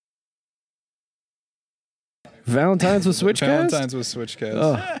Valentine's with SwitchCast? Valentine's with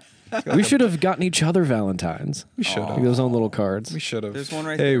SwitchCast. We should have gotten each other Valentines. We should have. Like those own little cards. We should have. There's one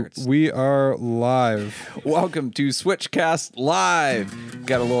right hey, there. we are live. Welcome to SwitchCast Live.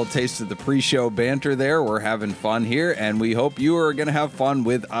 Got a little taste of the pre-show banter there. We're having fun here, and we hope you are going to have fun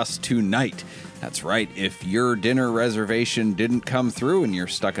with us tonight. That's right. If your dinner reservation didn't come through and you're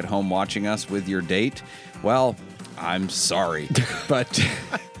stuck at home watching us with your date, well, I'm sorry. But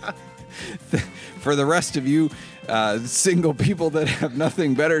for the rest of you single people that have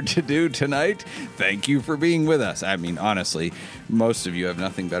nothing better to do tonight, thank you for being with us. I mean, honestly, most of you have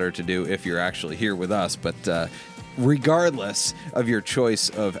nothing better to do if you're actually here with us. But regardless of your choice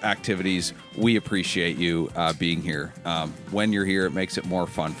of activities, we appreciate you being here. When you're here, it makes it more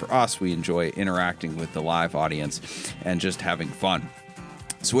fun for us. We enjoy interacting with the live audience and just having fun.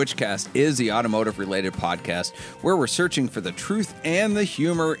 SwitchCast is the automotive-related podcast where we're searching for the truth and the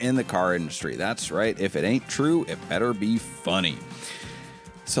humor in the car industry. That's right. If it ain't true, it better be funny.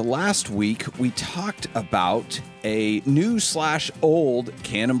 So last week, we talked about a new/old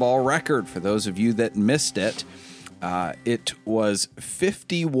Cannonball record. For those of you that missed it, it was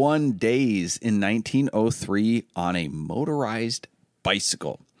 51 days in 1903 on a motorized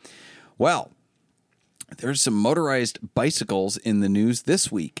bicycle. Well, there's some motorized bicycles in the news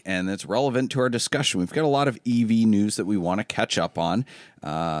this week, and it's relevant to our discussion. We've got a lot of EV news that we want to catch up on.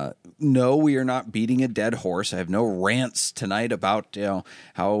 No, we are not beating a dead horse. I have no rants tonight about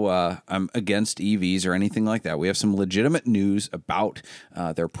how I'm against EVs or anything like that. We have some legitimate news about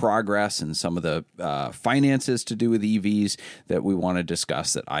their progress and some of the finances to do with EVs that we want to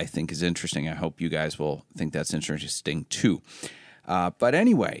discuss that I think is interesting. I hope you guys will think that's interesting too. But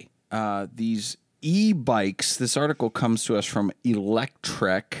anyway, these e-bikes, this article comes to us from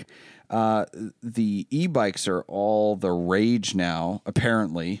Electrek. The e-bikes are all the rage now,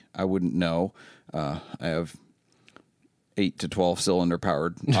 apparently. I wouldn't know. I have 8 to 12 cylinder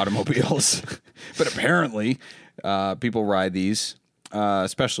powered automobiles. But apparently, people ride these,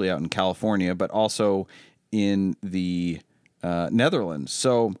 especially out in California, but also in the Netherlands.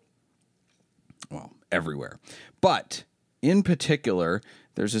 So, well, everywhere. But in particular,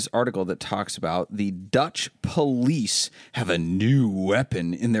 there's this article that talks about the Dutch police have a new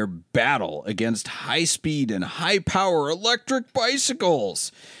weapon in their battle against high-speed and high-power electric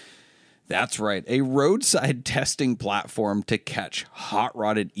bicycles. That's right, a roadside testing platform to catch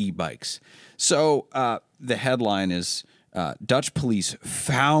hot-rodded e-bikes. So the headline is, Dutch police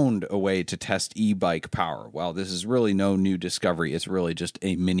found a way to test e-bike power. Well, this is really no new discovery. It's really just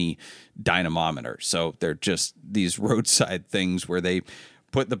a mini dynamometer. So they're just these roadside things where they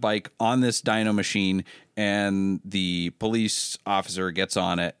put the bike on this dyno machine and the police officer gets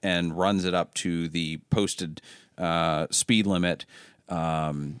on it and runs it up to the posted speed limit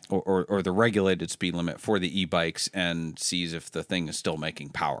or the regulated speed limit for the e-bikes and sees if the thing is still making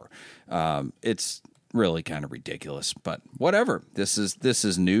power. It's really kind of ridiculous, but whatever. This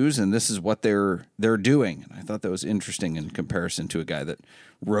is news, and this is what they're doing. And I thought that was interesting in comparison to a guy that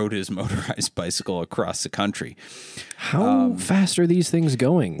rode his motorized bicycle across the country. How fast are these things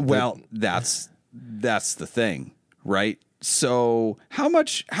going? Well, that's the thing, right? So how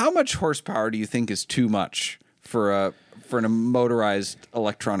much horsepower do you think is too much for a motorized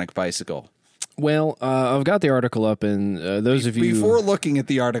electronic bicycle? Well, I've got the article up, and those of you... Before looking at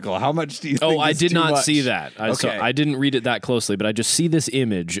the article, how much do you think I is did too not much? see that. So I didn't read it that closely, but I just see this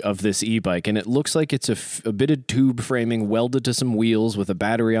image of this e-bike, and it looks like it's a bit of tube framing welded to some wheels with a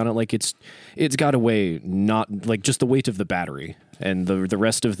battery on it. Like it's got to weigh not like just the weight of the battery, and the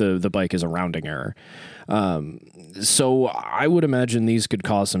rest of the bike is a rounding error. So I would imagine these could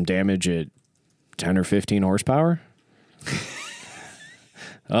cause some damage at 10 or 15 horsepower.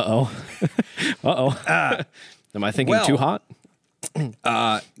 Uh-oh. Am I thinking too hot?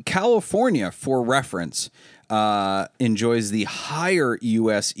 California, for reference, enjoys the higher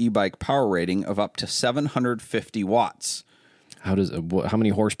U.S. e-bike power rating of up to 750 watts. How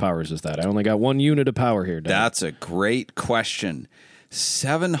many horsepowers is that? I only got one unit of power here, Dan. That's a great question.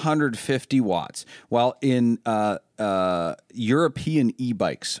 750 watts. While in European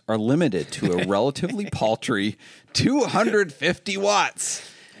e-bikes are limited to a relatively paltry 250 watts.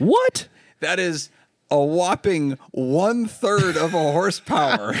 What? That is a whopping 1/3 of a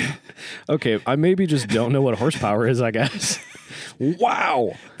horsepower. Okay, I maybe just don't know what horsepower is, I guess.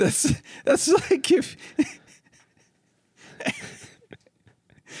 Wow. That's like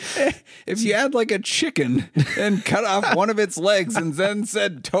if you had like a chicken and cut off one of its legs and then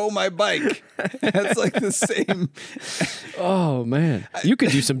said, tow my bike. That's like the same. Oh, man. You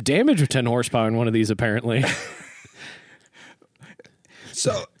could do some damage with 10 horsepower in one of these, apparently.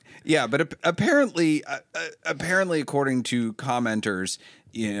 So Yeah, but apparently, according to commenters,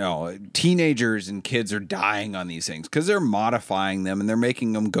 teenagers and kids are dying on these things because they're modifying them and they're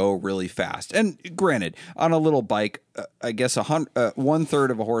making them go really fast. And granted, on a little bike, I guess 1/3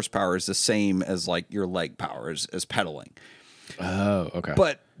 of a horsepower is the same as like your leg power as pedaling. Oh, okay.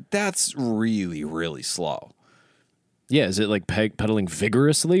 But that's really, really slow. Yeah, is it like pedaling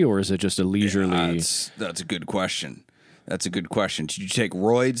vigorously, or is it just a leisurely? That's a good question. That's a good question. Did you take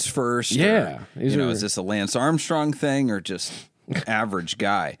roids first? Yeah. Or, is this a Lance Armstrong thing or just average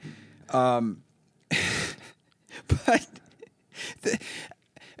guy? But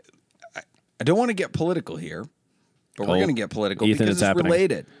I don't want to get political here, but we're going to get political Ethan, because it's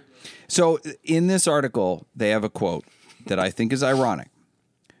related. So in this article, they have a quote that I think is ironic.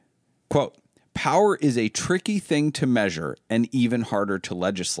 Quote, "Power is a tricky thing to measure and even harder to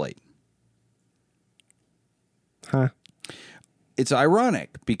legislate." Huh. It's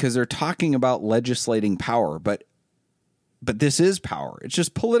ironic because they're talking about legislating power, but this is power. It's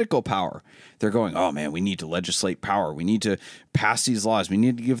just political power. They're going, oh man, we need to legislate power. We need to pass these laws. We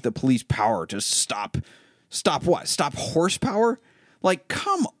need to give the police power to stop what? Stop horsepower? Like,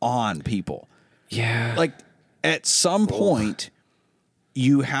 come on, people. Yeah. Like, at some point,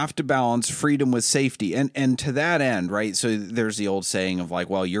 you have to balance freedom with safety. And to that end, right? So there's the old saying of like,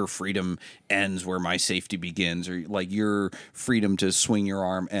 well, your freedom ends where my safety begins, or like your freedom to swing your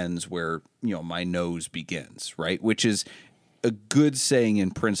arm ends where, my nose begins, right? Which is a good saying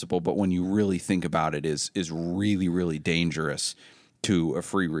in principle, but when you really think about it is really, really dangerous to a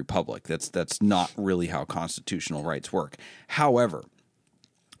free republic. That's not really how constitutional rights work. However,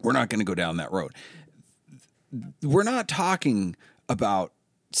 we're not going to go down that road. We're not talking about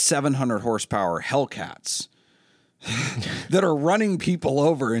 700 horsepower Hellcats that are running people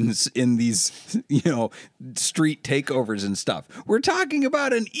over in these, street takeovers and stuff. We're talking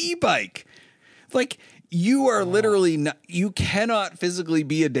about an e-bike. Like, you are literally you cannot physically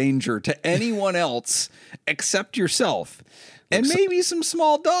be a danger to anyone else except yourself. And maybe some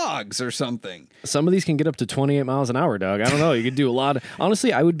small dogs or something. Some of these can get up to 28 miles an hour, Doug. I don't know. You could do a lot.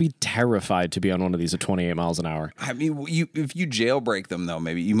 Honestly, I would be terrified to be on one of these at 28 miles an hour. I mean, if you jailbreak them, though,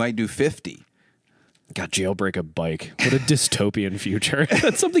 maybe you might do 50. God, jailbreak a bike. What a dystopian future.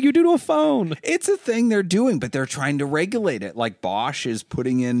 That's something you do to a phone. It's a thing they're doing, but they're trying to regulate it. Like Bosch is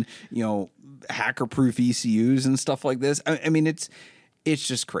putting in, hacker-proof ECUs and stuff like this. I mean, it's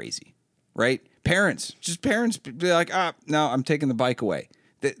just crazy, right? Parents be like, no, I'm taking the bike away.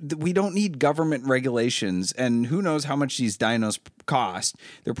 We don't need government regulations, and who knows how much these dynos cost.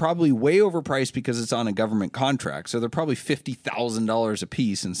 They're probably way overpriced because it's on a government contract, so they're probably $50,000 a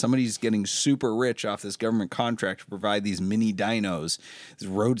piece, and somebody's getting super rich off this government contract to provide these mini dynos, these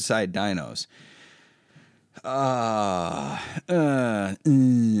roadside dynos.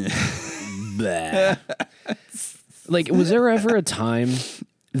 Like, was there ever a time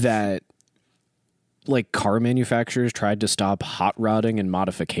that like car manufacturers tried to stop hot rodding and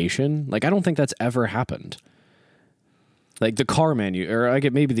modification? Like, I don't think that's ever happened. Like the car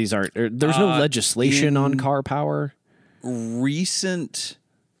maybe these aren't. There's no legislation on car power. Recent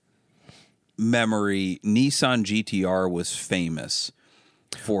memory, Nissan GTR was famous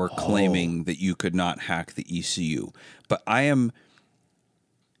for claiming that you could not hack the ECU, but I am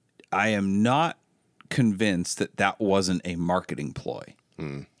not convinced that wasn't a marketing ploy.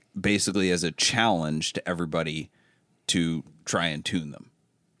 Basically as a challenge to everybody to try and tune them.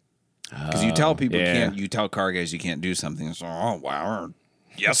 Because you tell people you tell car guys you can't do something. It's like, oh, wow.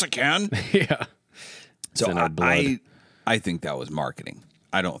 Yes, I can. Yeah. So I think that was marketing.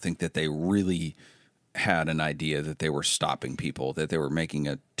 I don't think that they really had an idea that they were stopping people, that they were making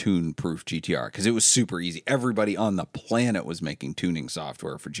a tune-proof GTR. Because it was super easy. Everybody on the planet was making tuning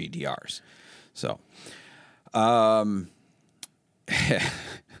software for GTRs. So,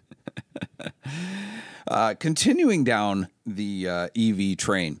 continuing down the EV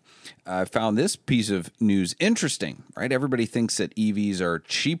train, I found this piece of news interesting, right? Everybody thinks that EVs are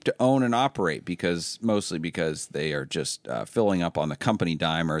cheap to own and operate mostly because they are just filling up on the company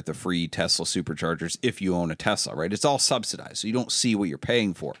dime or at the free Tesla superchargers if you own a Tesla, right? It's all subsidized, so you don't see what you're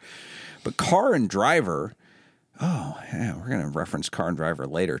paying for. But Car and Driver, we're going to reference Car and Driver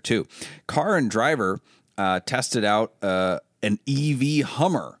later too. Car and Driver tested out an EV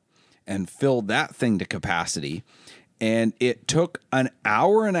Hummer and filled that thing to capacity. And it took an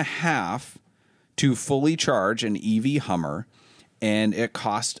hour and a half to fully charge an EV Hummer, and it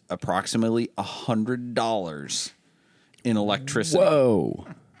cost approximately $100 in electricity. Whoa.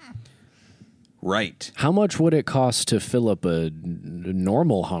 Right. How much would it cost to fill up a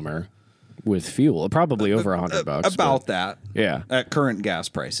normal Hummer? with fuel. Probably over $100. About that. Yeah. At current gas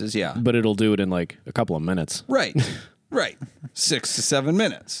prices, yeah. But it'll do it in like a couple of minutes. Right. Right. 6 to 7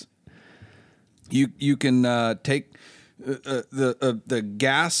 minutes. You can take the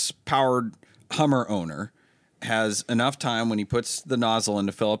gas-powered Hummer owner has enough time when he puts the nozzle in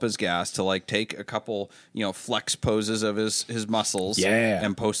to fill up his gas to like take a couple, flex poses of his muscles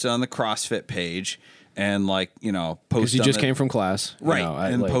and post it on the CrossFit page and like, post because he just came from class. Right.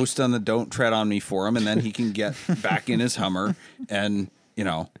 And post on the Don't Tread on Me forum, and then he can get back in his Hummer and,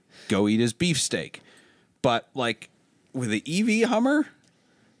 go eat his beefsteak. But like with the EV Hummer,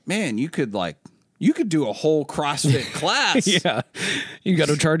 man, you could do a whole CrossFit class. Yeah. You got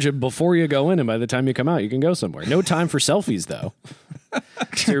to charge it before you go in, and by the time you come out, you can go somewhere. No time for selfies, though.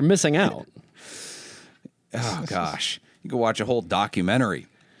 So you're missing out. Oh, gosh. You could watch a whole documentary.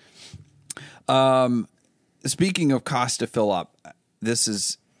 Speaking of cost to fill up, this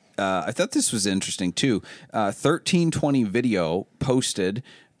is, I thought this was interesting, too. 1320 Video posted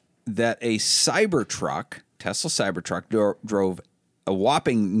that a Cybertruck, Tesla Cybertruck, drove a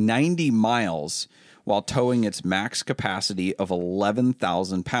whopping 90 miles while towing its max capacity of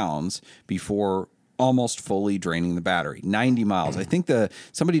 11,000 pounds before almost fully draining the battery. 90 miles. I think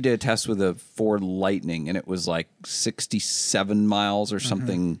somebody did a test with a Ford Lightning, and it was like 67 miles or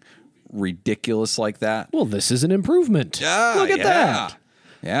something ridiculous like that. Well, this is an improvement. Look at that.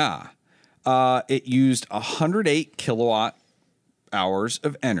 Yeah. It used 108 kilowatt hours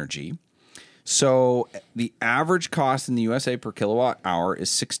of energy. So the average cost in the USA per kilowatt hour is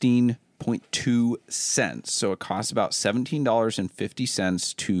 16.2 cents. So it costs about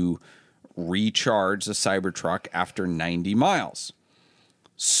 $17.50 to recharge the Cybertruck after 90 miles.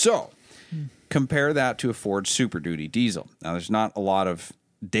 So compare that to a Ford Super Duty diesel. Now, there's not a lot of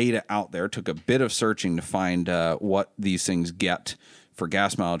data out there. It took a bit of searching to find what these things get for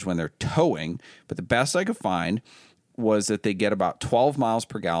gas mileage when they're towing. But the best I could find was that they get about 12 miles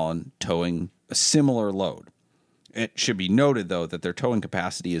per gallon towing a similar load. It should be noted, though, that their towing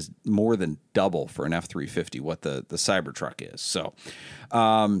capacity is more than double for an F-350 what the Cybertruck is. So,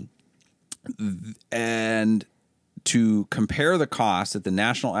 and to compare the cost at the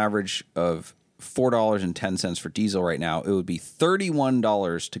national average of $4.10 for diesel right now, it would be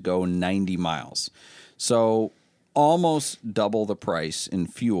 $31 to go 90 miles. So almost double the price in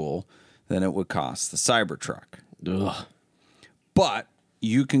fuel than it would cost the Cybertruck. Ugh. But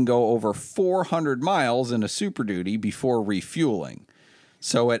you can go over 400 miles in a Super Duty before refueling.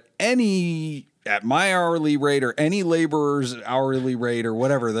 So at my hourly rate or any laborer's hourly rate or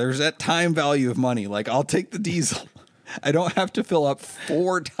whatever, there's that time value of money. Like, I'll take the diesel. I don't have to fill up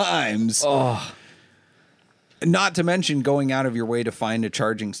 4 times. Oh. Not to mention going out of your way to find a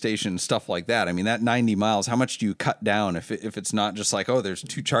charging station, stuff like that. I mean, that 90 miles, how much do you cut down if it's not just like, oh, there's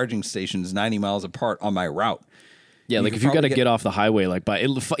 2 charging stations 90 miles apart on my route? Yeah, like if you got to get off the highway, like by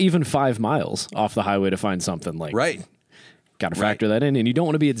even 5 miles off the highway to find something, like right, got to factor that in, and you don't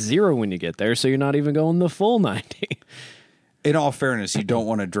want to be at 0 when you get there, so you're not even going the full 90. In all fairness, you don't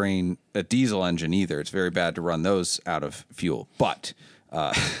want to drain a diesel engine either. It's very bad to run those out of fuel, but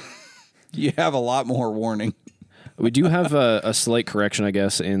you have a lot more warning. We do have a slight correction, I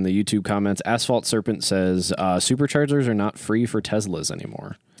guess, in the YouTube comments. Asphalt Serpent says superchargers are not free for Teslas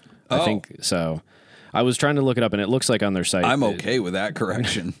anymore. I think so. I was trying to look it up, and it looks like on their site. I'm okay with that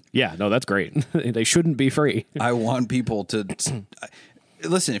correction. Yeah, no, that's great. They shouldn't be free. I want people to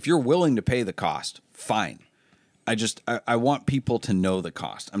listen. If you're willing to pay the cost, fine. I want people to know the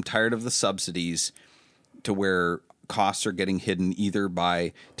cost. I'm tired of the subsidies to where costs are getting hidden either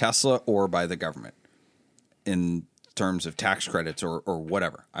by Tesla or by the government in terms of tax credits or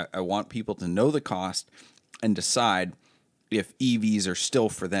whatever. I want people to know the cost and decide if EVs are still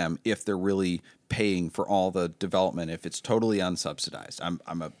for them, if they're really paying for all the development, if it's totally unsubsidized.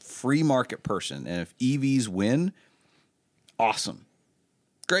 I'm a free market person, and if EVs win, awesome.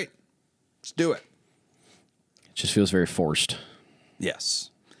 Great. Let's do it. It just feels very forced. Yes.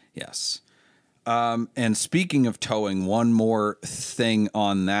 And speaking of towing, one more thing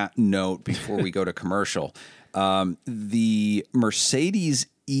on that note before we go to commercial. The Mercedes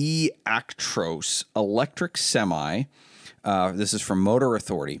e-Actros electric semi, this is from Motor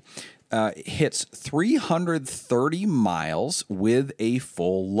Authority, hits 330 miles with a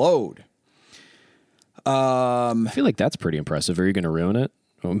full load. I feel like that's pretty impressive. Are you going to ruin it?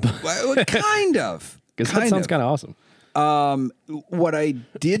 Well, kind of. Because that sounds kind of awesome. What I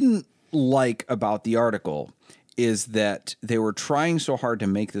didn't like about the article is that they were trying so hard to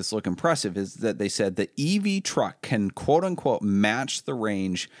make this look impressive is that they said the EV truck can, quote unquote, match the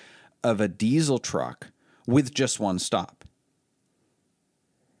range of a diesel truck with just one stop.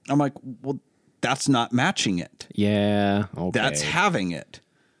 I'm like, well, that's not matching it. Yeah. Okay. That's having it.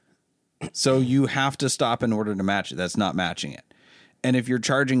 So you have to stop in order to match it. That's not matching it. And if your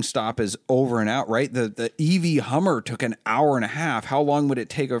charging stop is over and out, right? The EV Hummer took an hour and a half. How long would it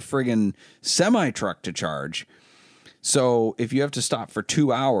take a friggin' semi truck to charge? So if you have to stop for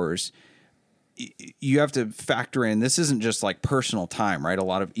 2 hours, you have to factor in, this isn't just like personal time, right? A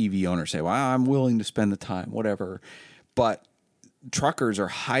lot of EV owners say, well, I'm willing to spend the time, whatever. But truckers are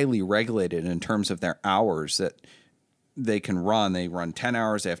highly regulated in terms of their hours that they can run. They run 10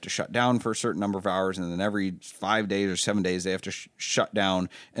 hours. They have to shut down for a certain number of hours. And then every 5 days or 7 days, they have to shut down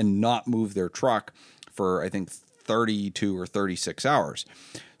and not move their truck for, I think, 32 or 36 hours.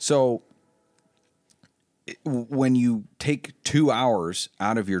 So when you take 2 hours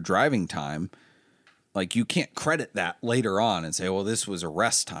out of your driving time, like you can't credit that later on and say, well, this was a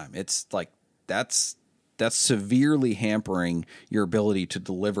rest time. It's like that's severely hampering your ability to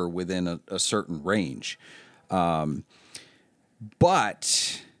deliver within a certain range.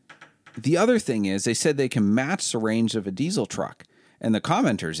 But the other thing is they said they can match the range of a diesel truck. And the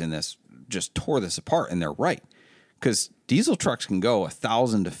commenters in this just tore this apart, and they're right. Because diesel trucks can go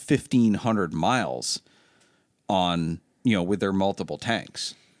 1,000 to 1,500 miles on, with their multiple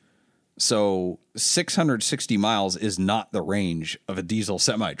tanks. So 660 miles is not the range of a diesel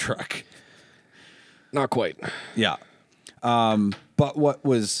semi-truck. Not quite. Yeah. But what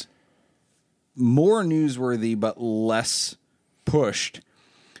was more newsworthy but less pushed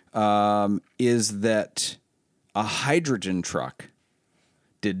is that a hydrogen truck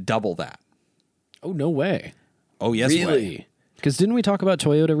did double that. Oh, no way. Oh, yes, really? Because didn't we talk about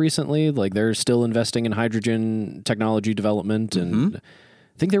Toyota recently? Like they're still investing in hydrogen technology development, and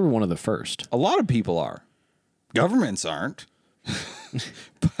I think they were one of the first. A lot of people are. Governments aren't.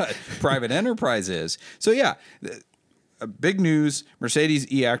 But private enterprise is. So, yeah, big news. Mercedes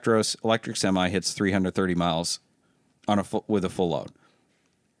e-Actros electric semi hits 330 miles with a full load.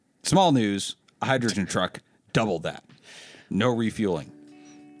 Small news, a hydrogen truck doubled that. No refueling.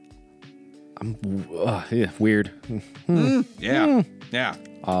 Yeah, weird. Yeah.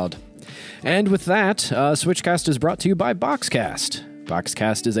 Odd. And with that, SwitchCast is brought to you by Boxcast.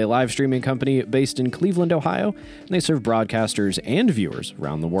 Boxcast is a live streaming company based in Cleveland, Ohio, and they serve broadcasters and viewers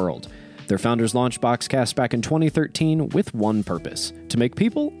around the world. Their founders launched Boxcast back in 2013 with one purpose: to make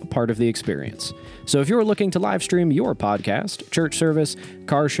people a part of the experience. So if you're looking to live stream your podcast, church service,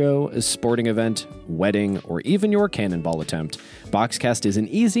 car show, a sporting event, wedding, or even your cannonball attempt, Boxcast is an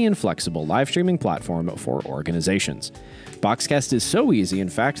easy and flexible live streaming platform for organizations. Boxcast is so easy, in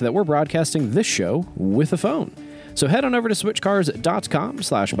fact, that we're broadcasting this show with a phone. So head on over to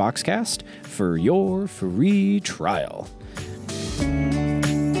switchcars.com/Boxcast for your free trial.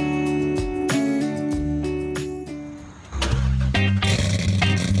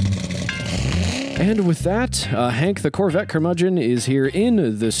 And with that, Hank the Corvette curmudgeon is here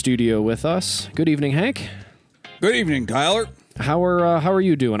in the studio with us. Good evening, Hank. Good evening, Tyler. How are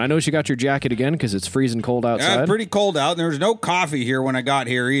you doing? I know you got your jacket again because it's freezing cold outside. Yeah, it's pretty cold out, and there was no coffee here when I got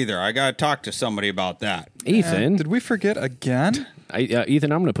here either. I got to talk to somebody about that. Ethan. Did we forget again?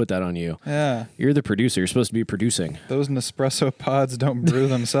 Ethan, I'm going to put that on you. Yeah. You're the producer. You're supposed to be producing. Those Nespresso pods don't brew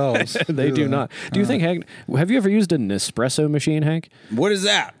themselves. They do not. Do you think, Hank, have you ever used a Nespresso machine, Hank? What is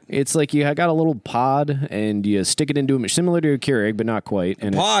that? It's like you got a little pod and you stick it into a machine, similar to a Keurig, but not quite.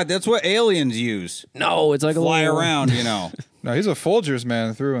 And pod, that's what aliens use. No, it's like fly a little... around, No, he's a Folgers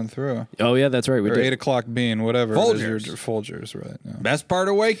man through and through. Oh, yeah, that's right. Or 8 o'clock bean, whatever. Folgers. Folgers, right. Yeah. Best part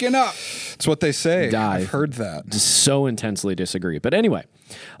of waking up. It's what they say. Dive. I've heard that. So intensely disagree. But anyway,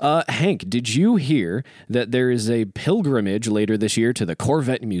 Hank, did you hear that there is a pilgrimage later this year to the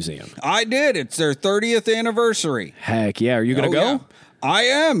Corvette Museum? I did. It's their 30th anniversary. Heck yeah. Are you going to go? Yeah. I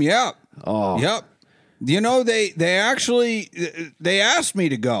am, yeah. Oh. Yep. They actually asked me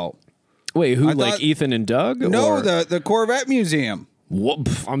to go. Wait, who, like Ethan and Doug? No, or? the Corvette Museum.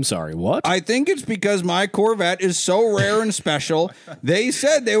 What? I'm sorry, what? I think it's because my Corvette is so rare and special, they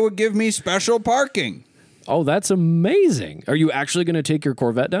said they would give me special parking. Oh, that's amazing. Are you actually going to take your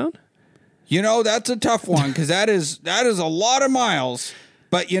Corvette down? That's a tough one because that is a lot of miles.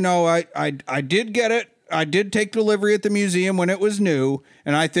 But, I did get it. I did take delivery at the museum when it was new,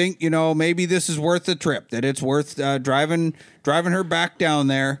 and I think, maybe this is worth the trip, that it's worth driving her back down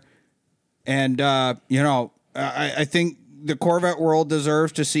there. And, I think the Corvette world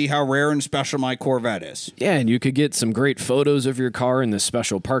deserves to see how rare and special my Corvette is. Yeah, and you could get some great photos of your car in this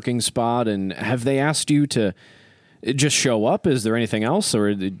special parking spot. And have they asked you to just show up? Is there anything else?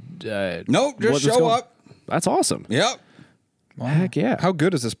 Or nope, just show up. That's awesome. Yep. Wow. Heck yeah. How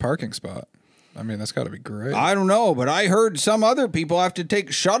good is this parking spot? I mean, that's got to be great. I don't know, but I heard some other people have to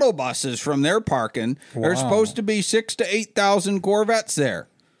take shuttle buses from their parking. Wow. There's supposed to be 6,000 to 8,000 Corvettes there.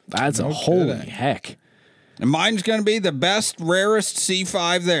 That's No a holy kidding. heck. And mine's going to be the best, rarest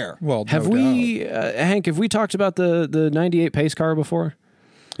C5 there. Well, Have no we, doubt. Hank, have we talked about the 98 pace car before?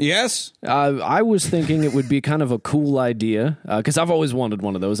 Yes? I was thinking it would be kind of a cool idea, because I've always wanted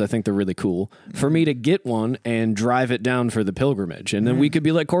one of those. I think they're really cool, for me to get one and drive it down for the pilgrimage. And then we could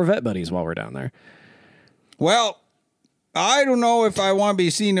be like Corvette buddies while we're down there. Well, I don't know if I want to be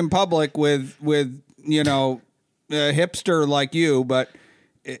seen in public with you know, a hipster like you, but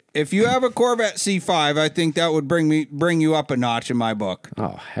if you have a Corvette C5, I think that would bring you up a notch in my book.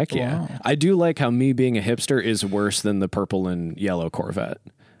 Oh, heck yeah. Wow. I do like how me being a hipster is worse than the purple and yellow Corvette.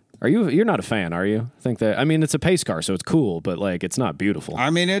 You're not a fan, are you? I mean, it's a pace car, so it's cool, but like, it's not beautiful. I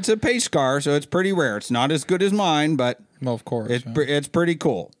mean, it's a pace car, so it's pretty rare. It's not as good as mine, but Well, of course. it's pretty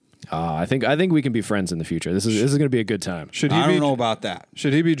cool. I think we can be friends in the future. This is going to be a good time. Should he I be? don't know about that.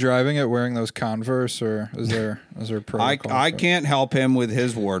 Should he be driving it wearing those Converse, or is there protocol? I for it? can't help him with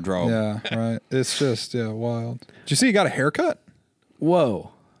his wardrobe. Yeah, right. It's just wild. Did you see he got a haircut? Whoa.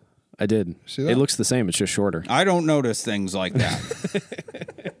 I did. See that? It looks the same. It's just shorter. I don't notice things like that.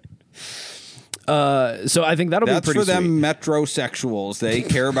 So I think that'll That's be pretty for them sweet. metrosexuals. They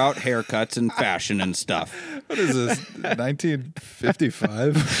care about haircuts and fashion and stuff. What is this?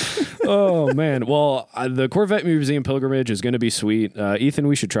 1955? Oh, man. Well, the Corvette Museum pilgrimage is going to be sweet. Ethan,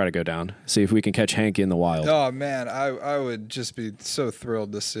 we should try to go down, see if we can catch Hank in the wild. Oh man, I would just be so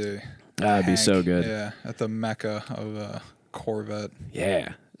thrilled to see. That'd be so Hank, good. Yeah, at the mecca of Corvette.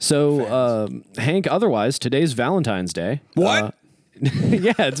 Yeah. So, Hank, otherwise, today's Valentine's Day. What?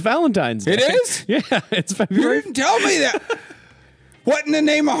 Yeah, it's Valentine's Day. It is? Yeah, it's You February. didn't tell me that. What in the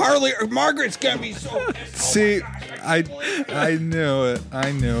name of Harley or Margaret's gonna be so? See, I knew it.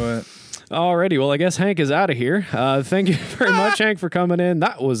 I knew it. Alrighty, well, I guess Hank is out of here. Thank you very much, Hank, for coming in.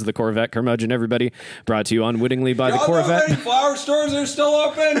 That was the Corvette Curmudgeon, everybody. Brought to you unwittingly by the Y'all know how Corvette. many flower stores are still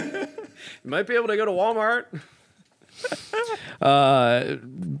open? You might be able to go to Walmart.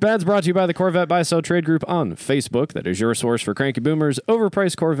 Bad's brought to you by the Corvette Buy Sell Trade Group on Facebook. That is your source for cranky boomers,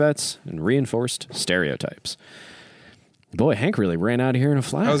 overpriced Corvettes, and reinforced stereotypes. Boy, Hank really ran out of here in a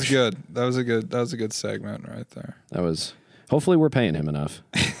flash. That was good. That was a good segment right there. That was. Hopefully, we're paying him enough.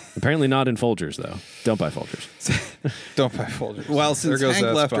 Apparently, not in Folgers though. Don't buy Folgers. Don't buy Folgers. Well, There since goes Hank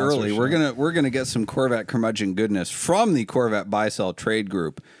that left early, sponsorship. we're gonna get some Corvette curmudgeon goodness from the Corvette Buy Sell Trade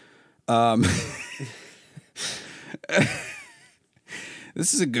Group.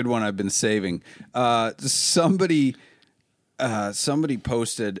 This is a good one I've been saving. Somebody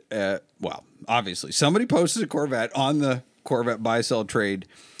posted. Obviously, somebody posted a Corvette on the Corvette Buy Sell Trade,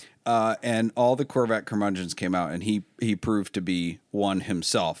 and all the Corvette curmudgeons came out, and he proved to be one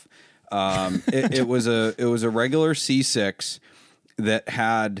himself. It was a regular C6 that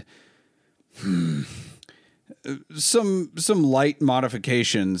had some light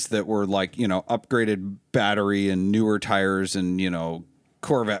modifications that were like, you know, upgraded battery and newer tires and, you know,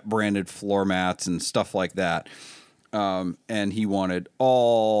 Corvette branded floor mats and stuff like that. And he wanted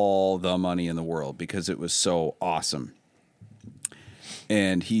all the money in the world because it was so awesome.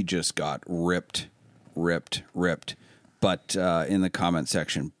 And he just got ripped. But in the comment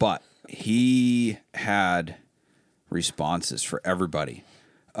section, but he had responses for everybody.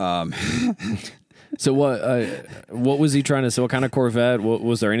 So what was he trying to say? What kind of Corvette?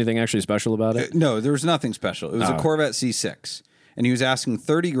 Was there anything actually special about it? No, there was nothing special. It was a Corvette C6, and he was asking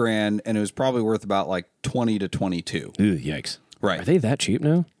 $30,000, and it was probably worth about like 20 to 22. Ooh, yikes! Right. Are they that cheap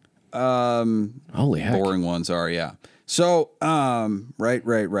now? Holy heck! Boring ones are, yeah. So,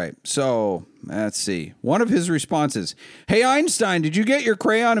 right. So, let's see. One of his responses, "Hey, Einstein, did you get your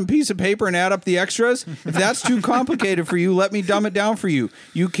crayon and piece of paper and add up the extras? If that's too complicated for you, let me dumb it down for you.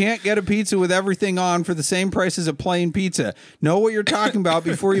 You can't get a pizza with everything on for the same price as a plain pizza. Know what you're talking about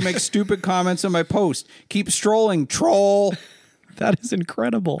before you make stupid comments on my post. Keep strolling, troll." That is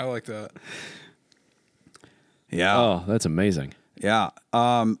incredible. I like that. Yeah. Oh, that's amazing. Yeah.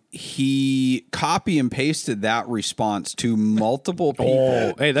 He copy and pasted that response to multiple people.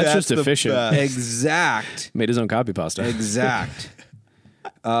 Oh, hey, that's just the efficient. best. Exact. Made his own copy pasta. Exact.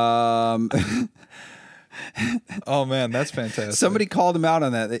 Oh man, that's fantastic. Somebody called him out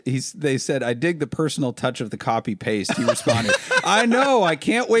on that. They said, "I dig the personal touch of the copy paste." He responded, "I know. I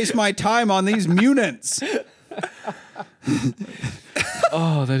can't waste my time on these munits."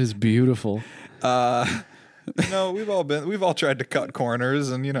 Oh, that is beautiful. We've all tried to cut corners,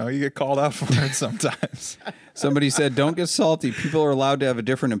 and you get called out for it sometimes. Somebody said, "Don't get salty. People are allowed to have a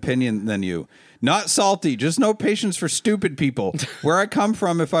different opinion than you." Not salty, just no patience for stupid people. Where I come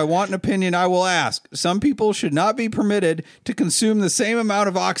from, if I want an opinion, I will ask. Some people should not be permitted to consume the same amount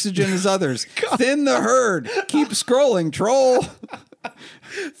of oxygen as others. Thin the herd. Keep scrolling, troll.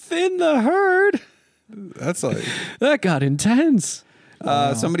 Thin the herd. That's like That got intense.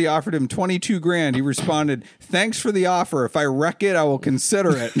 Somebody offered him 22 grand. He responded, "Thanks for the offer. If I wreck it, I will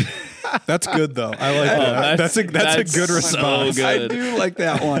consider it." that's good though. I like that. That's a good response. So good. I do like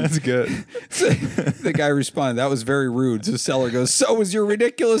that one. That's good. The guy responded, "That was very rude." So the seller goes, "So was your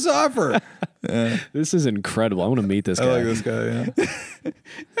ridiculous offer." This is incredible. I want to meet this guy. I like this guy.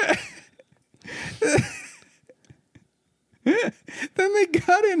 Yeah. Then they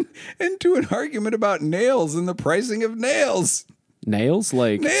got into an argument about nails and the pricing of nails. Nails?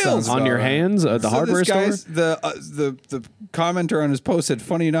 Like Nails. on your hands at the hardware store? The commenter on his post said,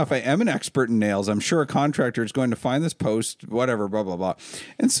 "Funny enough, I am an expert in nails. I'm sure a contractor is going to find this post, whatever, blah, blah, blah."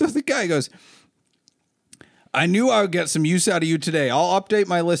 And so the guy goes, "I knew I would get some use out of you today. I'll update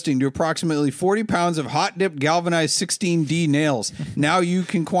my listing to approximately 40 pounds of hot dip galvanized 16D nails. Now you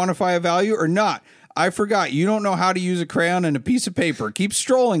can quantify a value or not. I forgot. You don't know how to use a crayon and a piece of paper. Keep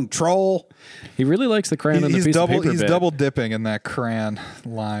strolling, troll." He really likes the crayon and the piece of paper He's bit. double dipping in that crayon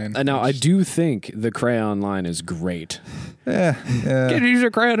line. And now I do think the crayon line is great. Yeah. Can you use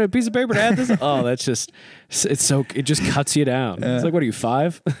a crayon and a piece of paper to add this? Oh, that's just, it just cuts you down. It's like, what are you,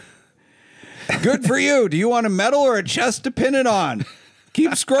 5? Good for you. Do you want a medal or a chest to pin it on?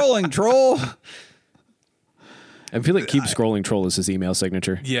 Keep scrolling, troll. I feel like keep scrolling troll is his email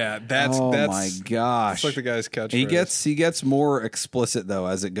signature. Yeah, that's my gosh. It's like the guy's catchphrase. He gets more explicit though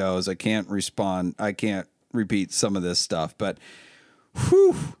as it goes. I can't repeat some of this stuff, but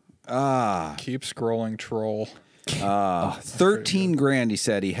whew. Keep scrolling, troll. 13 grand he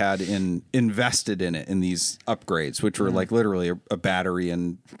said he had invested in it in these upgrades, which were like literally a battery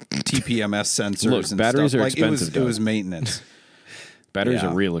and TPMS sensors. Look, and batteries stuff. are Like expensive. It was maintenance. Batteries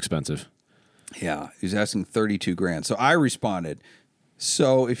Yeah. are real expensive. Yeah, he was asking 32 grand. So I responded,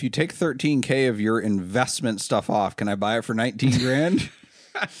 "So if you take 13K of your investment stuff off, can I buy it for 19 grand?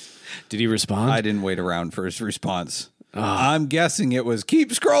 Did he respond? I didn't wait around for his response. I'm guessing it was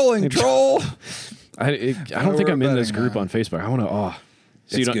keep scrolling, troll. I don't think I'm in this group on Facebook. I want to.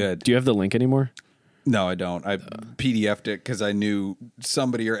 So It's good. Do you have the link anymore? No, I don't. I PDF'd it because I knew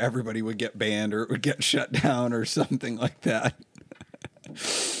somebody or everybody would get banned or it would get shut down or something like that.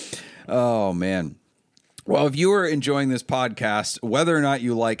 Oh, man. Well, if you are enjoying this podcast, whether or not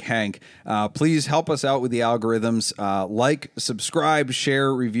you like Hank, please help us out with the algorithms. Like, subscribe,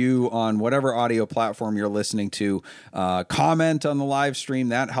 share, review on whatever audio platform you're listening to. Comment on the live stream.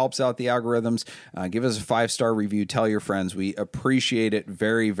 That helps out the algorithms. Give us a 5-star review. Tell your friends. We appreciate it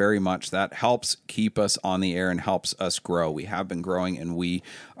very, very much. That helps keep us on the air and helps us grow. We have been growing, and we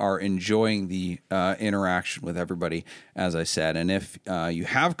are enjoying the interaction with everybody, as I said. And if you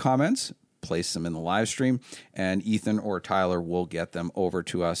have comments, place them in the live stream, and Ethan or Tyler will get them over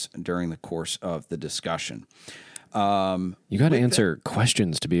to us during the course of the discussion. You got to answer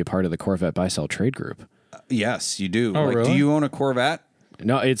questions to be a part of the Corvette buy-sell trade group. Yes, you do. Oh, really? Do you own a Corvette?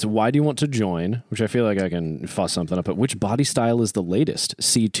 No, it's why do you want to join, which I feel like I can fuss something up, but which body style is the latest?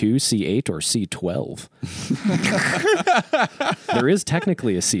 C2, C8, or C12? There is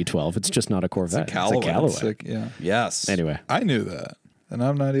technically a C12. It's just not a Corvette. It's a Callaway. Sick, yeah. Yes. Anyway. I knew that, and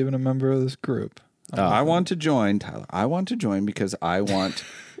I'm not even a member of this group. I want to join, Tyler. I want to join because I want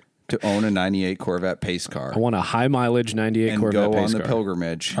to own a 98 Corvette pace car I want a high mileage 98 and Corvette go on pace the car.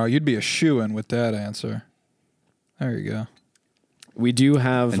 pilgrimage. Oh, you'd be a shoo-in with that answer. There you go. We do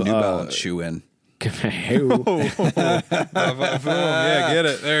have A New Balance shoe-in. Boom, yeah, get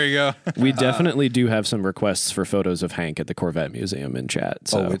it. There you go. We definitely do have some requests for photos of Hank at the Corvette Museum in chat.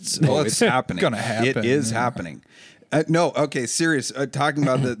 So It's happening. gonna happen. It is happening. No, okay, serious. Talking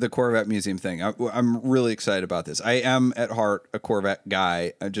about the Corvette Museum thing, I'm really excited about this. I am at heart a Corvette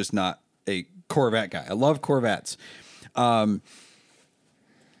guy. I'm just not a Corvette guy. I love Corvettes.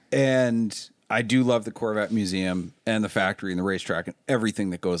 And I do love the Corvette Museum and the factory and the racetrack and everything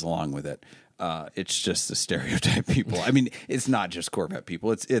that goes along with it. It's just the stereotype people. I mean, it's not just Corvette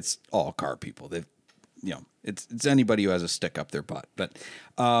people. It's all car people. They've, it's anybody who has a stick up their butt. But,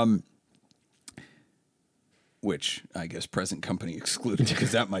 which I guess present company excluded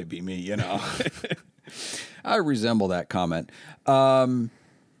because that might be me. I resemble that comment. Arnie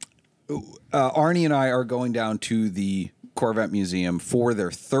and I are going down to the Corvette Museum for their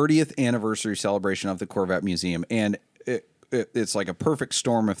 30th anniversary celebration of the Corvette Museum, and it's like a perfect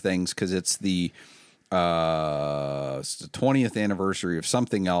storm of things because it's the It's the 20th anniversary of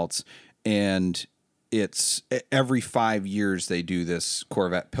something else, and it's every 5 years they do this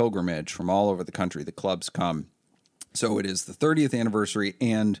Corvette pilgrimage from all over the country. The clubs come. So it is the 30th anniversary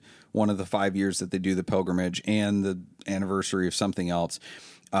and one of the 5 years that they do the pilgrimage and the anniversary of something else.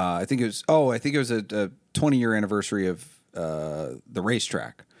 I think it was a 20-year anniversary of the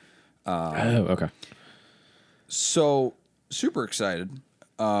racetrack. Okay. So super excited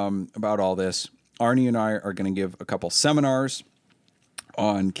about all this. Arnie and I are going to give a couple seminars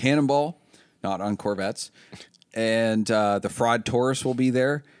on Cannonball, not on Corvettes. And the Fraud Taurus will be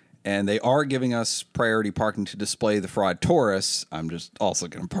there. And they are giving us priority parking to display the Fraud Taurus. I'm just also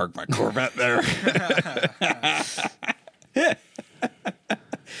going to park my Corvette there.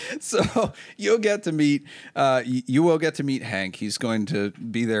 So you'll get to meet, you will get to meet Hank. He's going to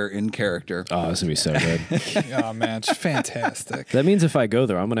be there in character. Oh, this is going to be so good. Oh, man, it's fantastic. That means if I go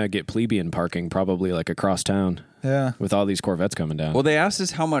there, I'm going to get plebeian parking probably like across town. Yeah. With all these Corvettes coming down. Well, they asked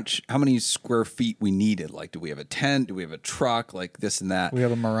us how many square feet we needed. Like, do we have a tent? Do we have a truck? Like this and that. We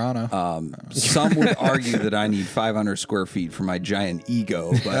have a Murano. Some would argue that I need 500 square feet for my giant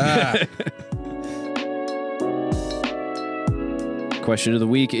ego. But Question of the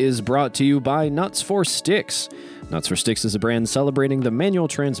week is brought to you by Nuts for Sticks. Nuts for Sticks is a brand celebrating the manual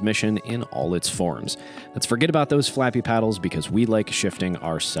transmission in all its forms. Let's forget about those flappy paddles because we like shifting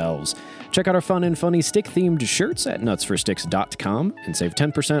ourselves. Check out our fun and funny stick-themed shirts at nutsforsticks.com and save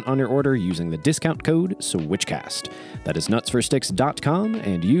 10% on your order using the discount code SwitchCast. That is nutsforsticks.com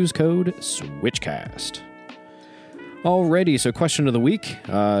and use code SwitchCast. Alrighty, so question of the week.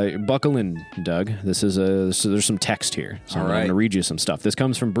 Buckle in, Doug. There's some text here, so I'm going to read you some stuff. This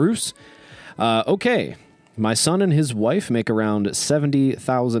comes from Bruce. Okay, my son and his wife make around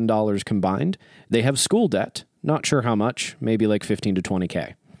 $70,000 combined. They have school debt, not sure how much, maybe like 15 to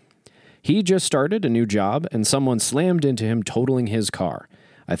 20K. He just started a new job, and someone slammed into him totaling his car.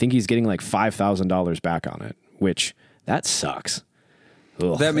 I think he's getting like $5,000 back on it, which, that sucks.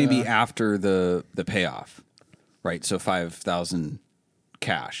 Ugh. that may be after the payoff. Right, so 5,000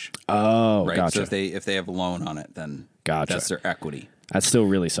 cash. Oh, right. gotcha. So if they have a loan on it, then Gotcha. that's their equity. That still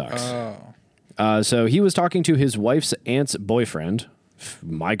really sucks. Oh. So he was talking to his wife's aunt's boyfriend.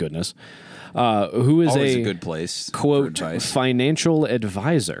 My goodness. Who is Always a good place. quote, financial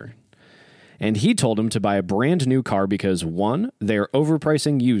advisor. And he told him to buy a brand new car because 1, they're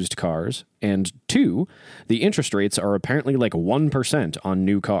overpricing used cars, and 2, the interest rates are apparently like 1% on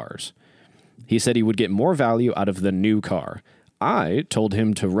new cars. He said he would get more value out of the new car. I told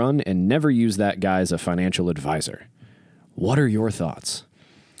him to run and never use that guy as a financial advisor. What are your thoughts?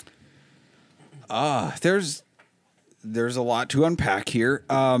 There's a lot to unpack here.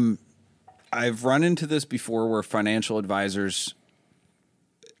 I've run into this before where financial advisors,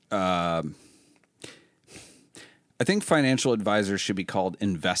 I think financial advisors should be called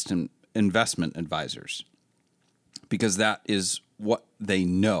investment advisors because that is what they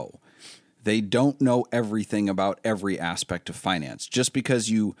know. They don't know everything about every aspect of finance. Just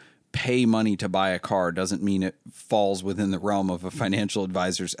because you pay money to buy a car doesn't mean it falls within the realm of a financial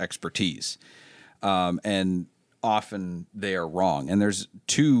advisor's expertise. And often they are wrong. And there's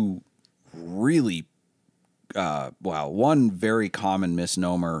two really, one very common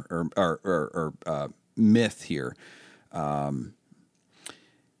misnomer or myth here.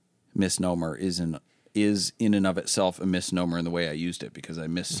 Misnomer is in and of itself a misnomer in the way I used it because I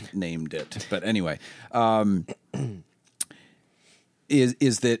misnamed it. But anyway,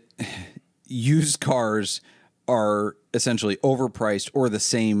 is that used cars are essentially overpriced or the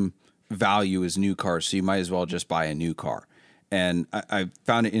same value as new cars, so you might as well just buy a new car. And I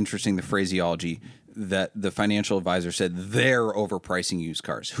found it interesting, the phraseology that the financial advisor said they're overpricing used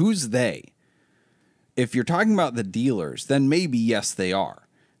cars. Who's they? If you're talking about the dealers, then maybe yes, they are.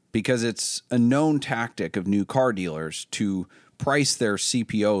 Because it's a known tactic of new car dealers to price their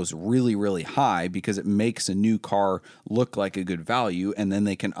CPOs really, really high because it makes a new car look like a good value, and then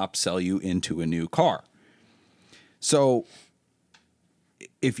they can upsell you into a new car. So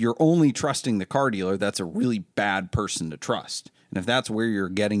if you're only trusting the car dealer, that's a really bad person to trust. And if that's where you're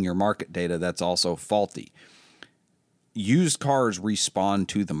getting your market data, that's also faulty. Used cars respond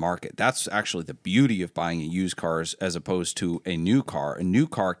to the market. That's actually the beauty of buying a used car as opposed to a new car. A new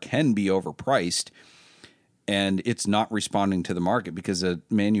car can be overpriced and it's not responding to the market because a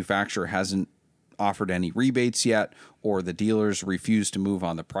manufacturer hasn't offered any rebates yet, or the dealers refuse to move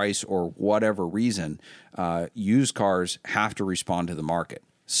on the price, or whatever reason. Used cars have to respond to the market.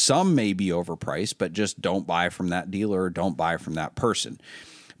 Some may be overpriced, but just don't buy from that dealer or don't buy from that person.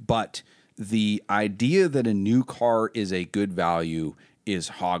 But the idea that a new car is a good value is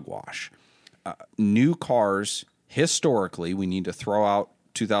hogwash. new cars, historically, we need to throw out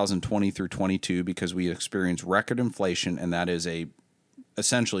 2020 through 22 because we experienced record inflation, and that is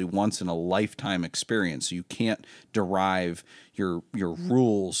essentially once in a lifetime experience. So you can't derive your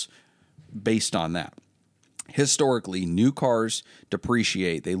rules based on that. Historically, new cars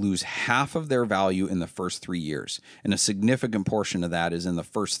depreciate. They lose half of their value in the first 3 years. And a significant portion of that is in the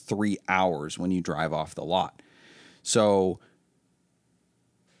first 3 hours when you drive off the lot. So,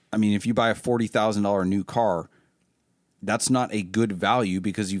 I mean, if you buy a $40,000 new car, that's not a good value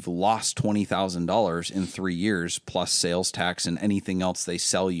because you've lost $20,000 in 3 years plus sales tax and anything else they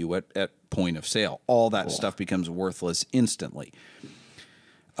sell you at point of sale. All that stuff becomes worthless instantly.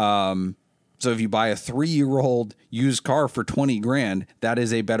 So if you buy a 3-year-old used car for $20,000, that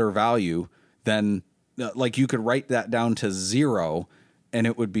is a better value than like you could write that down to zero and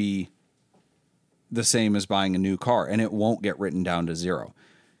it would be the same as buying a new car, and it won't get written down to zero.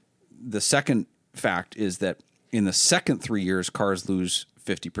 The second fact is that in the second 3 years, cars lose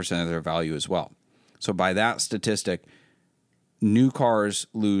 50% of their value as well. So by that statistic, new cars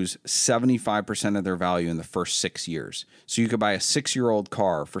lose 75% of their value in the first 6 years. So you could buy a 6-year-old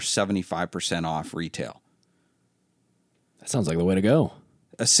car for 75% off retail. That sounds like the way to go.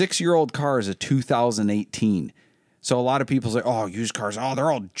 A 6-year-old car is a 2018. So a lot of people say, oh, used cars, oh,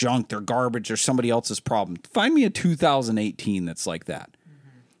 they're all junk, they're garbage, they're somebody else's problem. Find me a 2018 that's like that.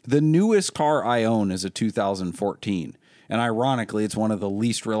 The newest car I own is a 2014. And ironically, it's one of the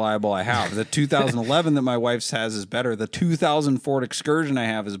least reliable I have. The 2011 that my wife's has is better. The 2000 Ford Excursion I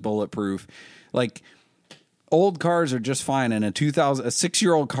have is bulletproof. Like, old cars are just fine, and a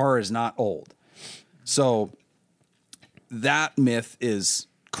 6-year-old car is not old. So that myth is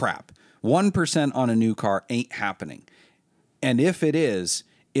crap. 1% on a new car ain't happening. And if it is,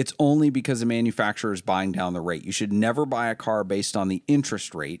 it's only because the manufacturer is buying down the rate. You should never buy a car based on the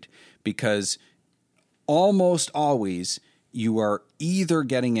interest rate because almost always you are either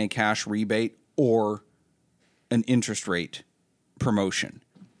getting a cash rebate or an interest rate promotion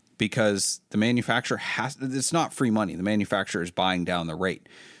because the manufacturer it's not free money. The manufacturer is buying down the rate.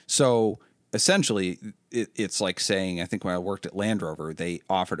 So essentially it's like saying, I think when I worked at Land Rover, they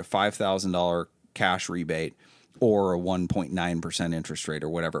offered a $5,000 cash rebate or a 1.9% interest rate or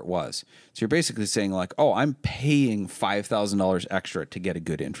whatever it was. So you're basically saying like, oh, I'm paying $5,000 extra to get a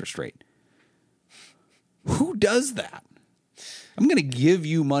good interest rate. Who does that? I'm going to give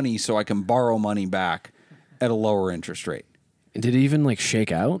you money so I can borrow money back at a lower interest rate. Did it even like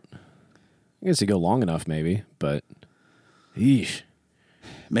shake out? I guess you go long enough maybe, but yeesh.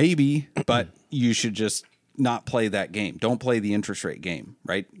 Maybe, but you should just not play that game. Don't play the interest rate game,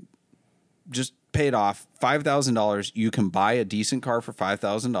 right? Just pay it off. $5,000. You can buy a decent car for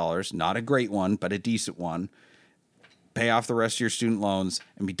 $5,000. Not a great one, but a decent one. Pay off the rest of your student loans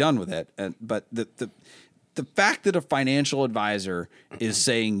and be done with it. But the fact that a financial advisor is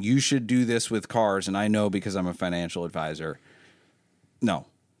saying you should do this with cars, and I know because I'm a financial advisor, no.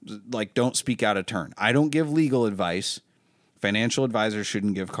 Like, don't speak out of turn. I don't give legal advice. Financial advisors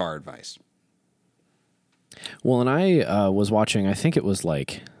shouldn't give car advice. Well, and I was watching, I think it was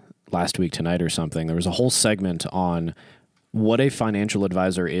like last week tonight or something, there was a whole segment on what a financial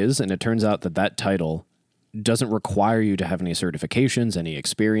advisor is, and it turns out that title doesn't require you to have any certifications, any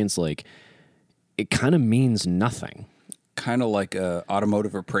experience. Like, it kind of means nothing. Kind of like a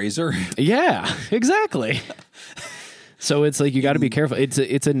automotive appraiser. Yeah, exactly. So it's like you got to be careful. It's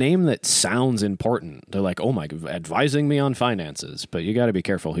a name that sounds important. They're like, oh my, advising me on finances, but you got to be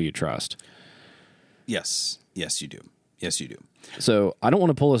careful who you trust. Yes, you do. Yes, you do. So I don't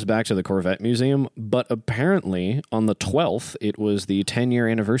want to pull us back to the Corvette Museum, but apparently on the 12th, it was the 10-year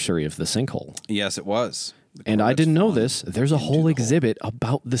anniversary of the sinkhole. Yes, it was. And I didn't know this. There's a whole exhibit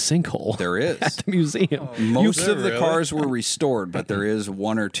about the sinkhole. There is. At the museum. Most of the cars were restored, but there is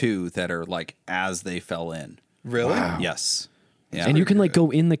one or two that are like as they fell in. Really? Wow. Yes. Yeah. And you can like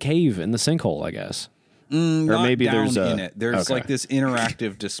go in the cave in the sinkhole, I guess. Or maybe there's in it. There's like this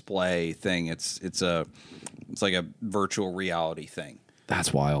interactive display thing. It's like a virtual reality thing.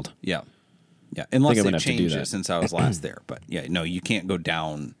 That's wild. Yeah. Unless it changed since I was last there, but yeah, no, you can't go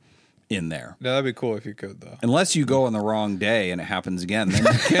down in there. No, that'd be cool if you could though. Unless you go on the wrong day and it happens again, then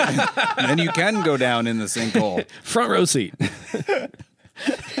you can, then you can go down in the sinkhole. Front row seat.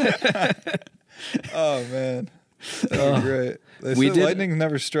 Oh man, that'd be great. They said lightning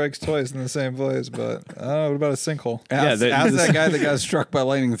never strikes twice in the same place, but I don't know. What about a sinkhole? Ask that guy that got struck by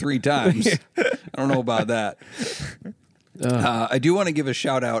lightning 3 times. I don't know about that. I do want to give a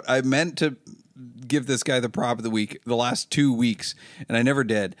shout out. I meant to give this guy the prop of the week the last 2 weeks, and I never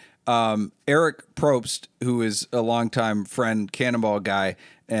did. Eric Probst, who is a longtime friend, Cannonball guy,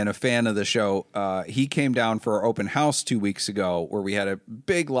 and a fan of the show, he came down for our open house 2 weeks ago where we had a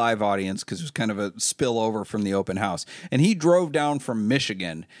big live audience because it was kind of a spillover from the open house. And he drove down from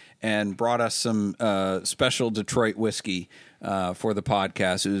Michigan and brought us some special Detroit whiskey for the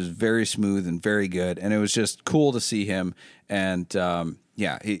podcast. It was very smooth and very good. And it was just cool to see him. And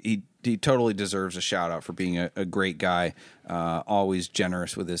he totally deserves a shout out for being a great guy, always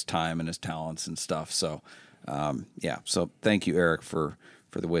generous with his time and his talents and stuff. So, so thank you, Eric, for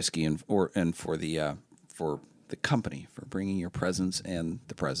the whiskey and for the company for bringing your presence and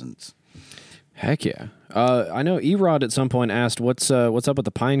the presents. Heck yeah! I know Erod at some point asked what's up with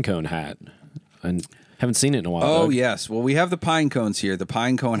the pine cone hat, and haven't seen it in a while. Oh Doug. Yes, well we have the pine cones here. The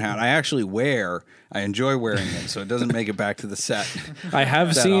pine cone hat I actually wear. I enjoy wearing it, so it doesn't make it back to the set. I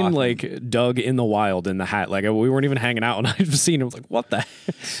have seen often. like Doug in the wild in the hat. Like we weren't even hanging out, and I've seen him. Like what the?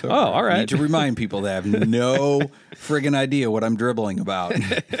 So all I right. need to remind people that have no friggin' idea what I'm dribbling about.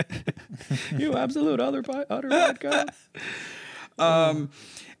 You absolute utter vodka.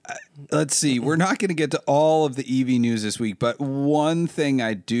 Let's see. We're not going to get to all of the EV news this week, but one thing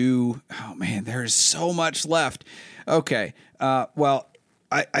I do. Oh man, there's so much left. Okay.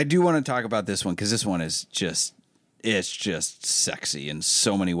 I do want to talk about this one because this one is it's just sexy in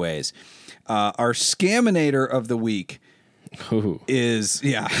so many ways. Our Scaminator of the week is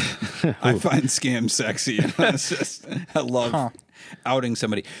I find scam sexy. It's just, I love outing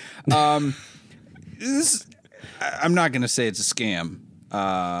somebody. I'm not going to say it's a scam.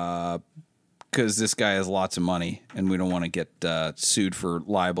 Because this guy has lots of money and we don't want to get sued for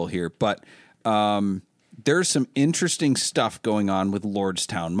libel here. But there's some interesting stuff going on with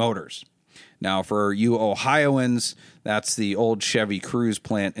Lordstown Motors. Now, for you Ohioans, that's the old Chevy Cruze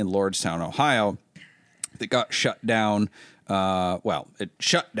plant in Lordstown, Ohio, that got shut down. It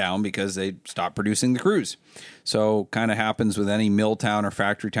shut down because they stopped producing the Cruze. So kind of happens with any mill town or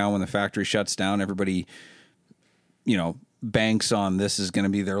factory town. When the factory shuts down, everybody, banks on this is going to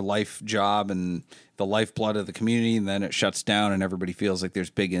be their life job and the lifeblood of the community, and then it shuts down and everybody feels like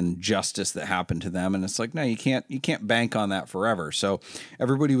there's big injustice that happened to them, and it's like, no, you can't bank on that forever. So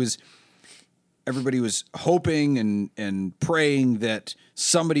everybody was hoping and praying that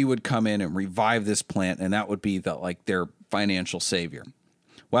somebody would come in and revive this plant, and that would be their financial savior.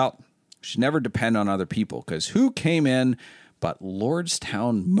 Well, you should never depend on other people, because who came in but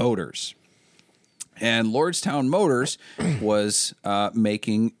Lordstown Motors? And Lordstown Motors was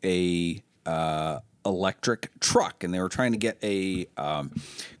making a electric truck, and they were trying to get a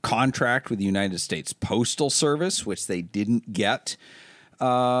contract with the United States Postal Service, which they didn't get,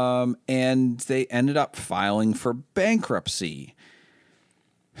 and they ended up filing for bankruptcy.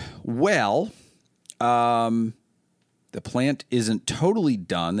 Well, the plant isn't totally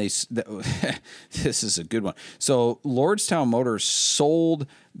done. This is a good one. So Lordstown Motors sold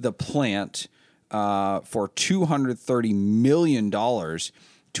the plant for $230 million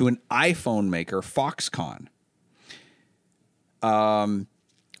to an iPhone maker, Foxconn. What are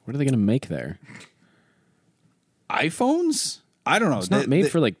they going to make there? iPhones? I don't know. It's not made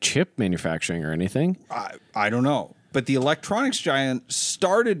for chip manufacturing or anything. I don't know. But the electronics giant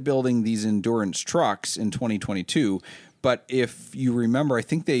started building these endurance trucks in 2022. But if you remember, I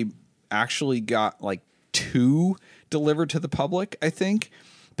think they actually got 2 delivered to the public, I think.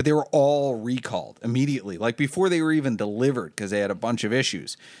 But they were all recalled immediately, before they were even delivered, because they had a bunch of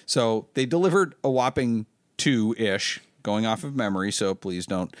issues. So they delivered a whopping 2-ish, going off of memory, so please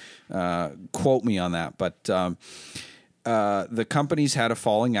don't quote me on that. But the companies had a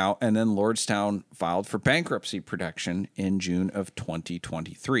falling out, and then Lordstown filed for bankruptcy protection in June of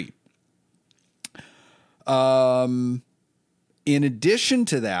 2023. In addition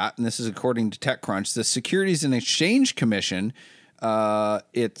to that, and this is according to TechCrunch, the Securities and Exchange Commission,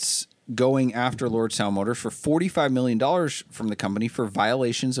 it's going after Lordstown Motors for $45 million from the company for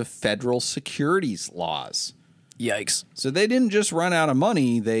violations of federal securities laws. Yikes. So they didn't just run out of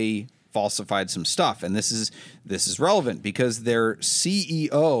money, they falsified some stuff. And this is relevant because their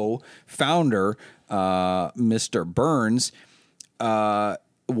CEO, founder, Mr. Burns,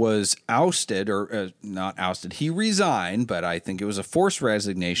 was ousted, or not ousted. He resigned, but I think it was a forced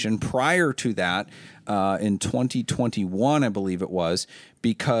resignation prior to that in 2021, I believe it was,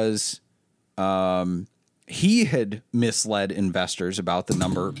 because he had misled investors about the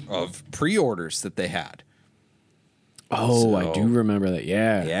number of pre-orders that they had. Oh, I do remember that.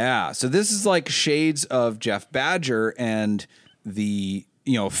 Yeah. Yeah. So this is shades of Jeff Badger, and the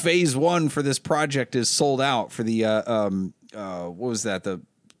phase 1 for this project is sold out for the what was that, the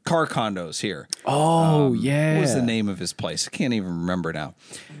car condos here. Oh, yeah. What was the name of his place? I can't even remember now.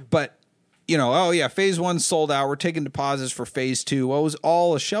 But, you know, oh, yeah, phase 1 sold out. We're taking deposits for phase 2. Well, it was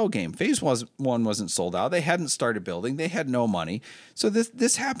all a shell game. Phase 1 wasn't sold out. They hadn't started building. They had no money. So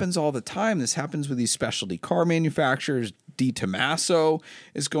this happens all the time. This happens with these specialty car manufacturers. DiTomaso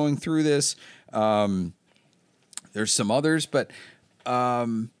is going through this. There's some others, but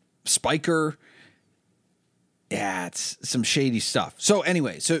Spiker... Yeah, it's some shady stuff. So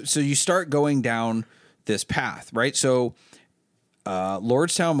anyway, so you start going down this path, right? So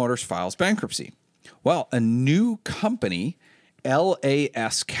Lordstown Motors files bankruptcy. Well, a new company,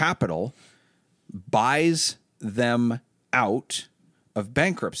 LAS Capital, buys them out of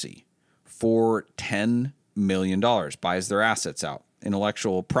bankruptcy for $10 million, buys their assets out,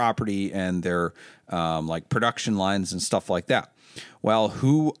 intellectual property and their like production lines and stuff like that. Well,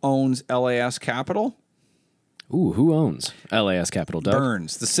 who owns LAS Capital? Ooh, who owns LAS Capital, Doug?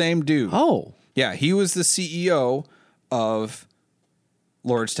 Burns, the same dude. Oh. Yeah, he was the CEO of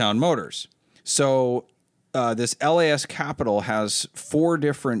Lordstown Motors. So this LAS Capital has 4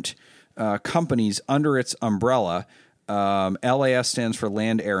 different companies under its umbrella. LAS stands for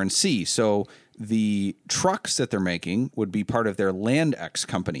Land, Air, and Sea. So the trucks that they're making would be part of their LandX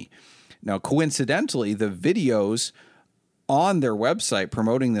company. Now, coincidentally, the videos on their website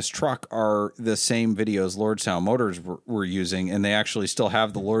promoting this truck are the same videos Lordstown Motors were using, and they actually still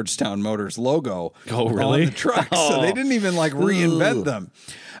have the Lordstown Motors logo on the truck. So they didn't even like reinvent them.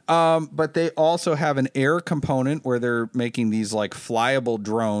 But they also have an air component where they're making these like flyable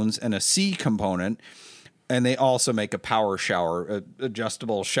drones, and a sea component. And they also make a power shower,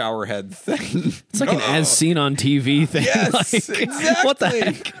 adjustable shower head thing. It's like an as seen on TV thing. Yes, like, exactly. What the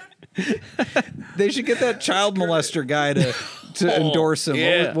heck? They should get that child molester guy to endorse him.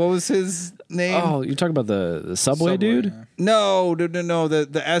 Yeah. What was his name? Oh, you're talking about the Subway dude? Yeah. No.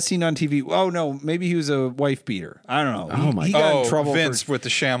 The as seen on TV. Oh no, maybe he was a wife beater. I don't know. Oh, my He got in trouble. Vince with the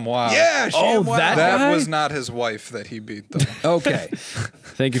chamois. Yeah, ShamWow. that That guy? was not his wife that he beat, though. Okay.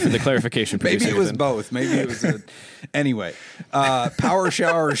 Thank you for the clarification, Maybe producer it was Ethan. both. Maybe it was anyway. Power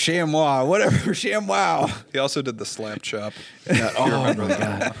shower, ShamWow, whatever. ShamWow. He also did the slap chop. Oh my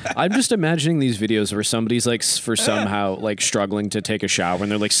god! I'm just imagining these videos where somebody's like somehow like struggling to take a shower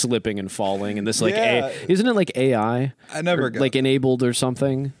and they're like slipping and falling, and this like Yeah. isn't it like AI? I never Or, got like enabled or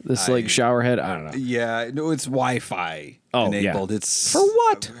something. This like shower head. I don't know. Yeah, no, it's Wi-Fi Yeah. enabled. It's For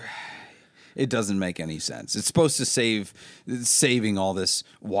what? It doesn't make any sense. It's supposed to saving all this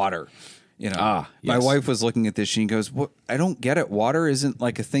water. You know, my yes. wife was looking at this. She goes, "What? I don't get it. Water isn't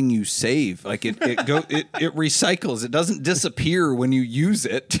like a thing you save. Like it recycles. It doesn't disappear when you use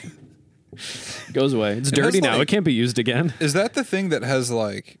it." Goes away. It's dirty has, now. like- It can't be used again. Is that the thing that has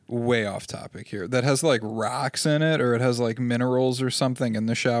like way off topic here? That has like rocks in it, or it has like minerals or something in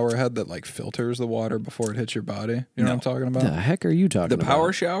the shower head that like filters the water before it hits your body? You know what I'm talking about? The heck are you talking The about?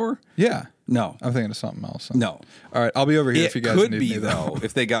 power shower? Yeah. No. I'm thinking of something else. No. All right, I'll be over here if you It guys could need be me though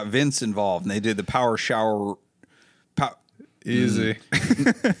if they got Vince involved and they did the power shower. Easy.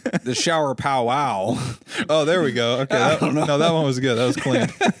 The shower powwow. Oh, there we go. Okay, no, that one was good. That was clean.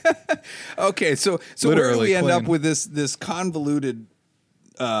 Okay, so where do Literally we end up clean. with this convoluted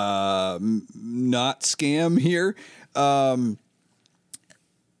not scam here?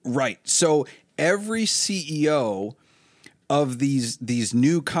 Right. So every CEO of these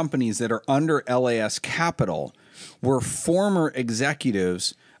new companies that are under LAS Capital were former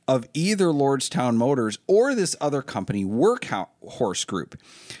executives of either Lordstown Motors or this other company, Workhorse Group.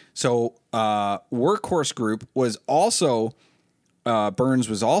 So Workhorse Group was also Burns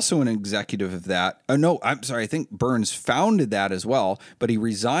was also an executive of that. Oh no, I'm sorry. I think Burns founded that as well, but he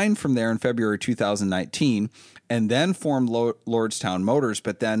resigned from there in February 2019 and then formed Lordstown Motors,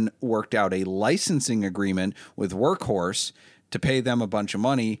 but then worked out a licensing agreement with Workhorse to pay them a bunch of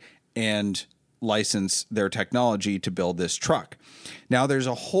money and license their technology to build this truck. Now, there's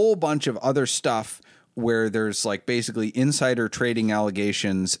a whole bunch of other stuff where there's like basically insider trading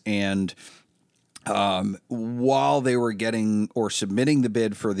allegations, and while they were getting or submitting the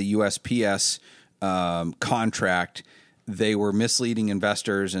bid for the USPS contract, they were misleading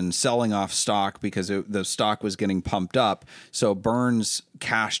investors and selling off stock because the stock was getting pumped up. So Burns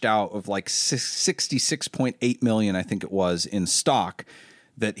cashed out of like $66.8 million, I think it was, in stock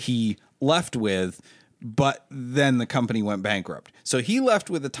that he left with, but then the company went bankrupt. So he left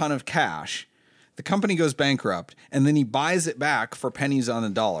with a ton of cash. The company goes bankrupt, and then he buys it back for pennies on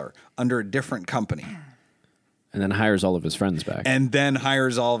the dollar under a different company. And then hires all of his friends back. And then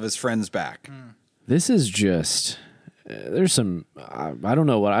hires all of his friends back. This is just there's some I don't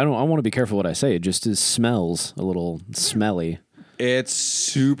know what I want to be careful what I say. It just smells a little smelly. It's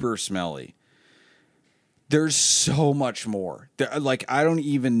super smelly. There's so much more. Like, I don't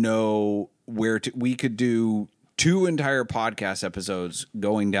even know where to. We could do 2 entire podcast episodes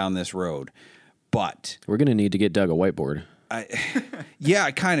going down this road, but We're going to need to get Doug a whiteboard. Yeah,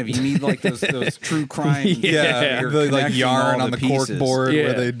 kind of. You need like those true crime. Yeah, you're the, like connecting yarn all on the pieces. cork board Yeah.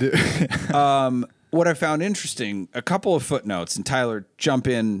 where they do. What I found interesting, a couple of footnotes, and Tyler, jump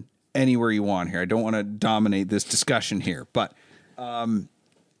in anywhere you want here. I don't want to dominate this discussion here, but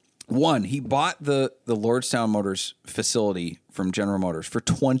one, he bought the Lordstown Motors facility from General Motors for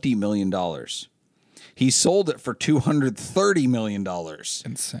 $20 million. He sold it for $230 million.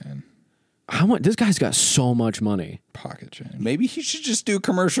 Insane. How much? This guy's got so much money. Pocket change. Maybe he should just do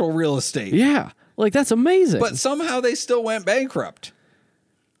commercial real estate. Yeah. Like, that's amazing. But somehow they still went bankrupt.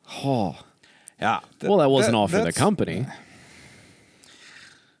 oh. Yeah. Well, that wasn't all for the that's- company.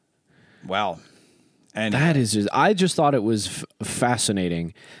 Well, and That is just, I just thought it was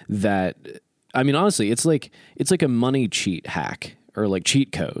fascinating that, I mean, honestly, it's like a money cheat hack or like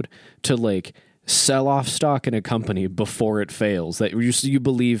cheat code to like sell off stock in a company before it fails that you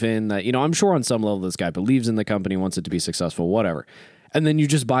believe in, that, you know, I'm sure on some level this guy believes in the company, wants it to be successful, whatever. And then you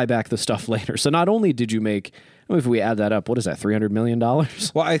just buy back the stuff later. So not only did you make, if we add that up, what is that, $300 million? well,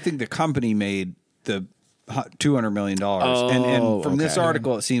 I think the company made the $200 million. And from this okay.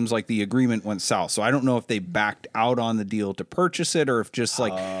 article, it seems like the agreement went south. So I don't know if they backed out on the deal to purchase it or if just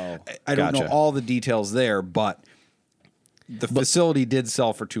like, I don't know gotcha. all the details there, but the facility did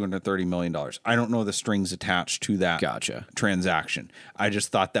sell for $230 million. I don't know the strings attached to that Gotcha. transaction. I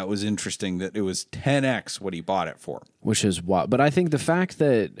just thought that was interesting that it was 10x what he bought it for. Which is wild. But I think the fact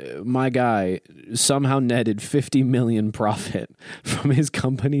that my guy somehow netted $50 million profit from his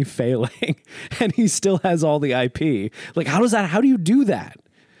company failing and he still has all the IP. Like, how do you do that?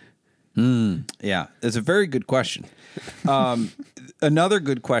 Yeah, it's a very good question. Another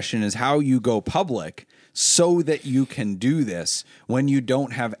good question is how you go public so that you can do this when you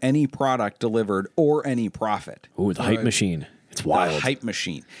don't have any product delivered or any profit. Ooh, the hype machine. It's wild. The hype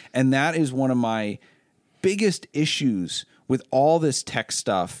machine. And that is one of my biggest issues with all this tech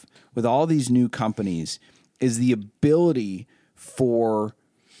stuff, with all these new companies, is the ability for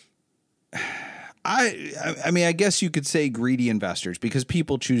I mean, I guess you could say greedy investors because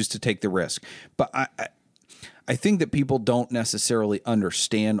people choose to take the risk. But I think that people don't necessarily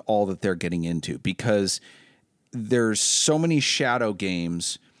understand all that they're getting into because there's so many shadow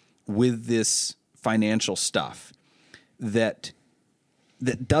games with this financial stuff that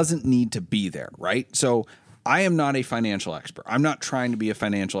doesn't need to be there, right? So I am not a financial expert. I'm not trying to be a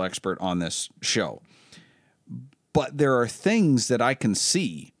financial expert on this show. But there are things that I can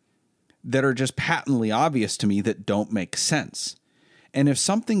see that are just patently obvious to me that don't make sense. And if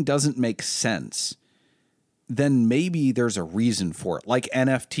something doesn't make sense, then maybe there's a reason for it, like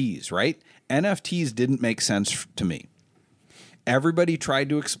NFTs, right? NFTs didn't make sense to me. Everybody tried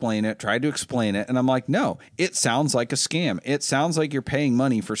to explain it, and I'm like, no, it sounds like a scam. It sounds like you're paying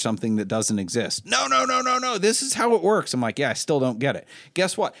money for something that doesn't exist. No, this is how it works. I'm like, yeah, I still don't get it.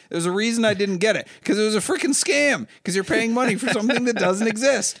 Guess what? There's a reason I didn't get it, because it was a freaking scam, because you're paying money for something that doesn't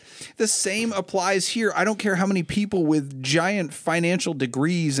exist. The same applies here. I don't care how many people with giant financial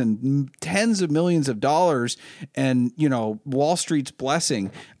degrees and tens of millions of dollars and, you know, Wall Street's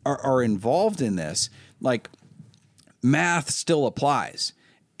blessing are involved in this. Like, math still applies.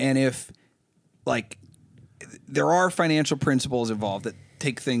 And if, like, there are financial principles involved that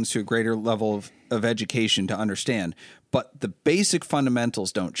take things to a greater level of education to understand, but the basic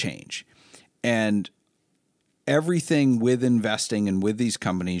fundamentals don't change. And everything with investing and with these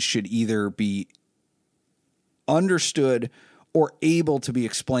companies should either be understood or able to be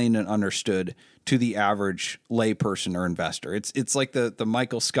explained and understood to the average layperson or investor. It's like the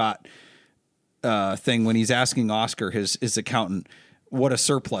Michael Scott thing when he's asking Oscar, his accountant, what a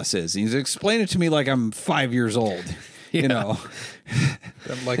surplus is. He's explaining it to me like I'm 5 years old, you know,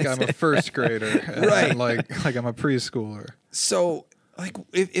 Like I'm a first grader, Right. and like I'm a preschooler. So like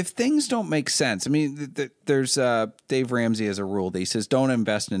if things don't make sense, I mean, there's Dave Ramsey has a rule that he says, don't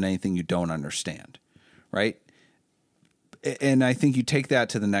invest in anything you don't understand. Right. And I think you take that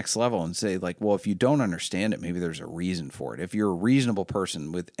to the next level and say, like, well, if you don't understand it, maybe there's a reason for it. If you're a reasonable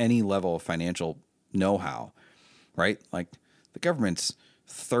person with any level of financial know-how, right? Like the government's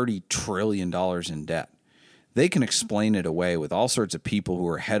 $30 trillion in debt. They can explain it away with all sorts of people who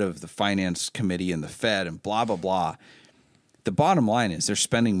are head of the finance committee and the Fed and blah, blah, blah. The bottom line is they're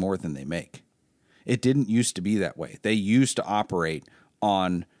spending more than they make. It didn't used to be that way. They used to operate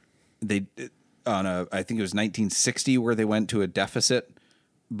on I think it was 1960 where they went to a deficit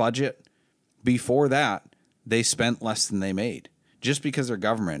budget. Before that, they spent less than they made. just because they're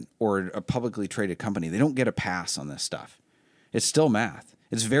government or a publicly traded company, they don't get a pass on this stuff. It's still math.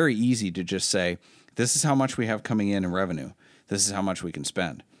 It's very easy to just say, this is how much we have coming in revenue. This is how much we can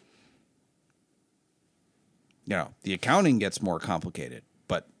spend. You know, the accounting gets more complicated,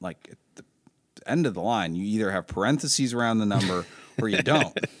 but like at the end of the line, you either have parentheses around the number or you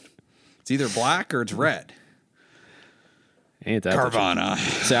don't. It's either black or it's red. Ain't that Carvana.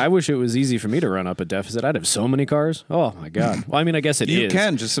 See, I wish it was easy for me to run up a deficit. I'd have so many cars. Oh, my God. Well, I mean, I guess it is. You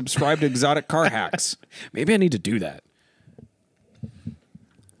can. Just subscribe to Exotic Car Hacks. Maybe I need to do that.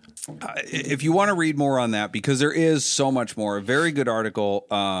 If you want to read more on that, because there is so much more, a very good article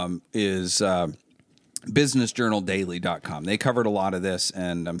is businessjournaldaily.com. They covered a lot of this,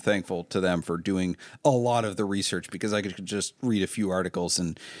 and I'm thankful to them for doing a lot of the research, because I could just read a few articles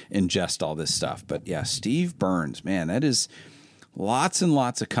and ingest all this stuff. But yeah, Steve Burns, man, that is lots and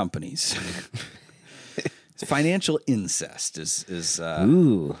lots of companies. Financial incest is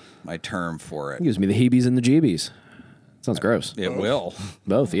my term for it. It gives me the heebies and the jeebies. Sounds gross. It will.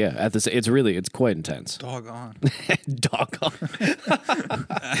 Both, yeah. It's quite intense. Doggone. Doggone.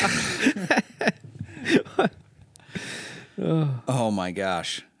 Oh my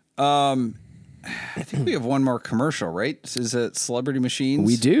gosh. I think we have one more commercial, right? Is it Celebrity Machines?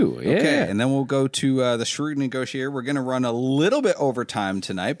 We do, yeah. Okay, and then we'll go to the Shrewd Negotiator. We're going to run a little bit over time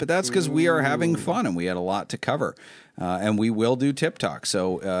tonight, but that's because we are having fun and we had a lot to cover. And we will do Tip Talk.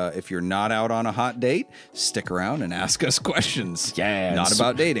 So if you're not out on a hot date, stick around and ask us questions. Yeah. Not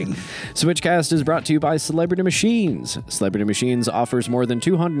about dating. SwitchCast is brought to you by Celebrity Machines. Celebrity Machines offers more than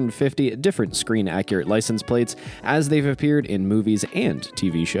 250 different screen-accurate license plates as they've appeared in movies and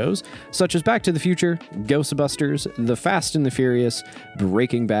TV shows, such as Back to the Future, Ghostbusters, The Fast and the Furious,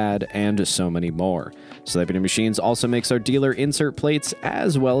 Breaking Bad, and so many more. Celebrity Machines also makes our dealer insert plates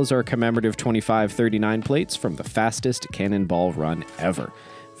as well as our commemorative 2539 plates from the fastest cannonball run ever.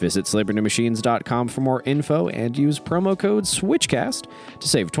 Visit celebritymachines.com for more info and use promo code SWITCHCAST to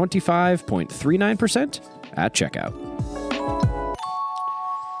save 25.39% at checkout.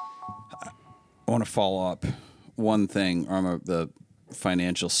 I want to follow up one thing on the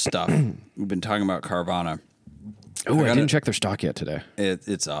financial stuff. We've been talking about Carvana. Oh, I didn't check their stock yet today.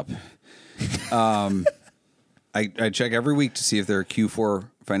 It's up. I check every week to see if their Q4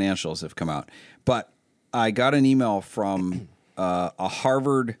 financials have come out. But I got an email from a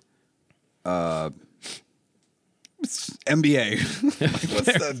Harvard MBA.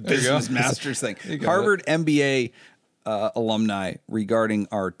 What's the business master's thing? Harvard MBA alumni regarding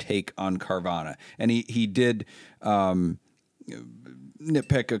our take on Carvana. And he did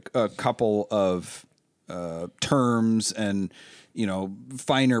nitpick a couple of terms and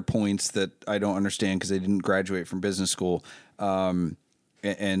finer points that I don't understand because I didn't graduate from business school, and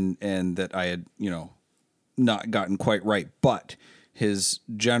that I had not gotten quite right. But his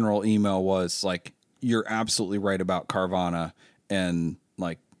general email was like, "You're absolutely right about Carvana, and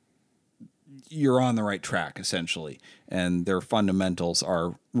like you're on the right track essentially, and their fundamentals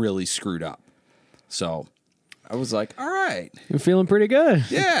are really screwed up." So I was like, all right. You're feeling pretty good.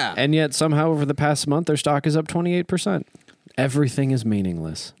 Yeah. And yet somehow over the past month, their stock is up 28%. Everything is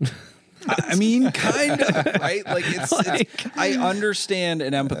meaningless. I mean, kind of, right? Like, it's I understand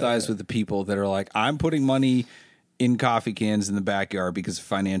and empathize with the people that are like, I'm putting money in coffee cans in the backyard because the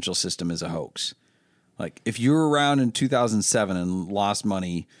financial system is a hoax. Like, if you were around in 2007 and lost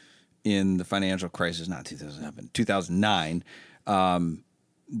money in the financial crisis, not 2007, 2009,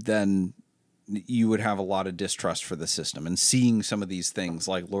 then you would have a lot of distrust for the system. And seeing some of these things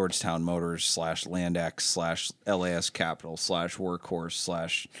like Lordstown Motors / LandX / LAS Capital /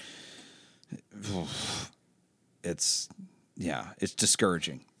 Workhorse / it's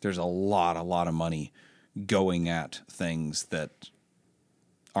discouraging. There's a lot of money going at things that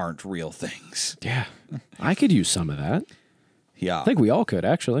aren't real things. Yeah. I could use some of that. Yeah. I think we all could,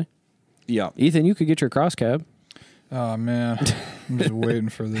 actually. Yeah. Ethan, you could get your cross cab. Oh, man. I'm just waiting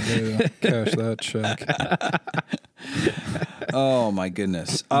for the day to cash that check. Oh, my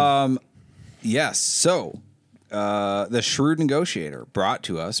goodness. Yes. So, the Shrewd Negotiator brought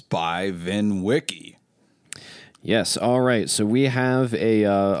to us by VinWiki. Yes. All right. So we have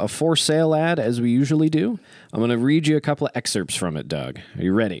a for sale ad, as we usually do. I'm going to read you a couple of excerpts from it, Doug. Are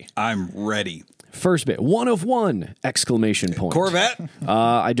you ready? I'm ready. First bit, 1 of 1! Exclamation point. Corvette?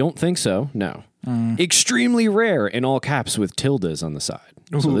 I don't think so. No. Extremely rare in all caps with tildes on the side.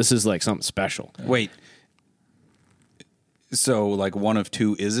 Ooh. So this is like something special. Wait. So like 1 of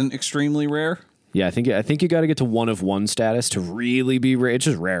 2 isn't extremely rare? Yeah, I think you got to get to 1 of 1 status to really be rare. It's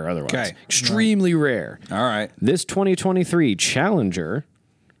just rare otherwise. Okay. Extremely rare. All right. This 2023 Challenger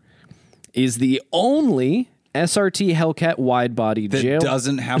is the only SRT Hellcat wide body that jail.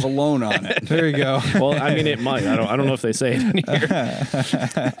 doesn't have a loan on it. There you go. Well, I mean, it might. I don't know if they say it in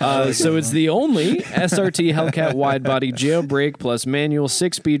here. So it's the only SRT Hellcat wide body jailbreak plus manual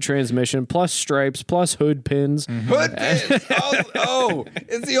 6-speed transmission plus stripes plus hood pins. Hood pins. Oh,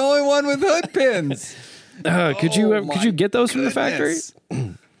 it's the only one with hood pins. Could you get those from the factory?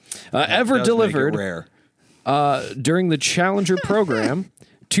 Ever Does delivered make it rare. during the Challenger program,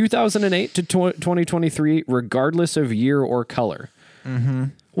 2008 to 2023, regardless of year or color. Mm-hmm.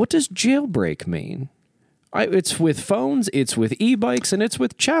 What does jailbreak mean? It's with phones, it's with e-bikes, and it's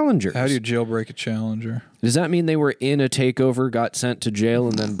with Challengers. How do you jailbreak a Challenger? Does that mean they were in a takeover, got sent to jail,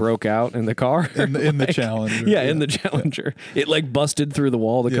 and then broke out in the car? In the Challenger. Yeah, in the Challenger. It like busted through the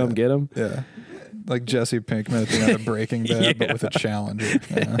wall to come get him. Yeah. Like Jesse Pinkman at the end of Breaking Bad, but with a Challenger.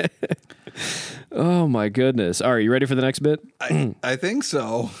 Yeah. Oh, my goodness. All right, you ready for the next bit? I think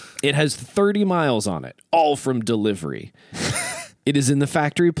so. It has 30 miles on it, all from delivery. It is in the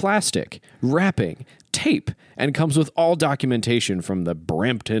factory plastic, wrapping, tape, and comes with all documentation from the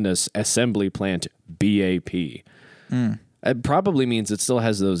Brampton Assembly Plant BAP. It probably means it still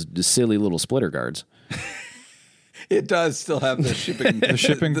has those silly little splitter guards. It does still have the shipping, The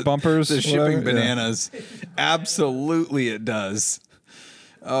shipping bumpers, the shipping whatever, yeah. bananas. Absolutely, it does.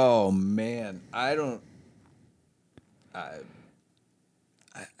 Oh man, I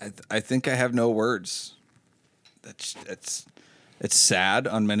think I have no words. It's sad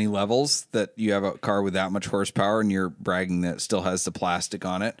on many levels that you have a car with that much horsepower and you're bragging that it still has the plastic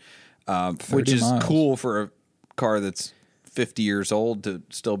on it, which is miles. cool for a car that's 50 years old to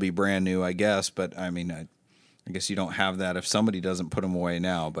still be brand new, I guess. But I mean, I guess you don't have that if somebody doesn't put them away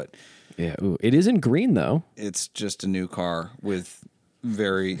now. But Yeah, ooh, it is in green, though. it's just a new car with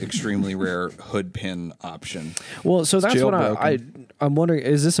very extremely rare hood pin option. Well, so that's what jailbroken. I'm wondering,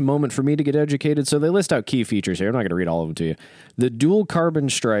 is this a moment for me to get educated? So they list out key features here. I'm not going to read all of them to you. The dual carbon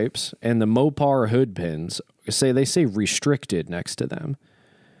stripes and the Mopar hood pins, they say restricted next to them.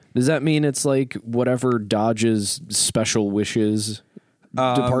 Does that mean it's like whatever Dodge's special wishes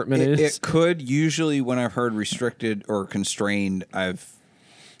department is? It could. Usually when I've heard restricted or constrained,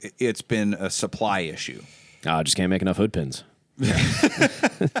 it's been a supply issue. I just can't make enough hood pins.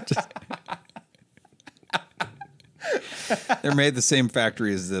 They're made the same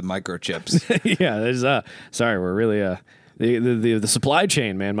factory as the microchips. Yeah, there's sorry, we're really the supply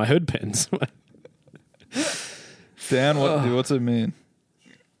chain, man, my hood pins. Dan, what's it mean?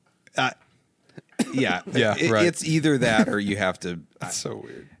 Yeah, right. It's either that or you have to. That's so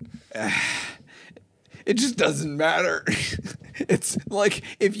weird. It just doesn't matter. It's like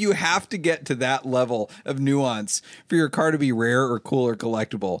if you have to get to that level of nuance for your car to be rare or cool or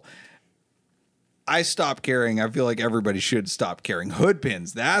collectible, I stop caring. I feel like everybody should stop caring. Hood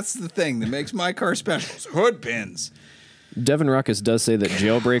pins. That's the thing that makes my car special. Is hood pins. Devin Ruckus does say that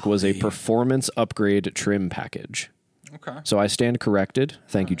Jailbreak was a performance upgrade trim package. Okay. So I stand corrected.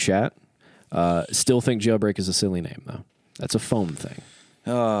 Thank you, chat. Still think Jailbreak is a silly name, though. That's a foam thing.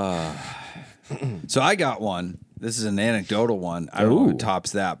 So I got one. This is an anecdotal one. I don't know who Ooh.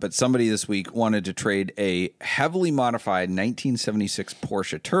 tops that, but somebody this week wanted to trade a heavily modified 1976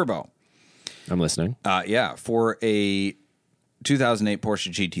 Porsche Turbo. I'm listening. For a 2008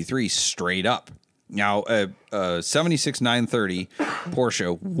 Porsche GT3 straight up. Now, a 76 930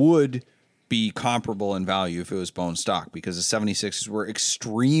 Porsche would be comparable in value if it was bone stock because the 76s were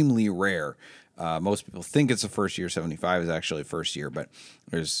extremely rare. Most people think it's a first year. 75 is actually a first year, but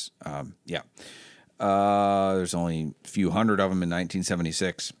there's only a few hundred of them in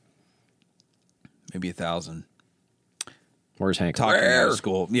 1976, maybe 1,000. Where's Hank? Talking out of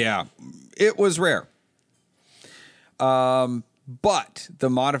school, yeah, it was rare. But the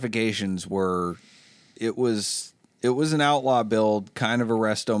modifications were, it was an outlaw build, kind of a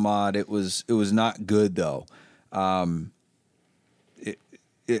resto mod. It was not good though.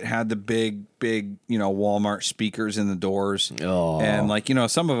 It had the big, Walmart speakers in the doors. Oh.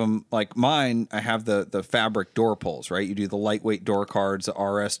 And some of them, like mine, I have the fabric door pulls, right? You do the lightweight door cards, the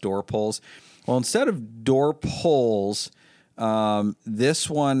RS door pulls. Well, instead of door pulls, this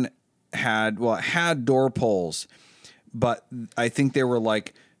one had door pulls, but I think they were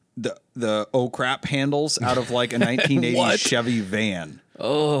like the oh crap handles out of like a 1980s Chevy van.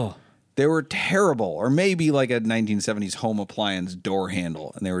 Oh. They were terrible, or maybe like a 1970s home appliance door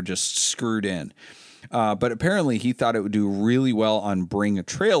handle, and they were just screwed in. But apparently he thought it would do really well on Bring a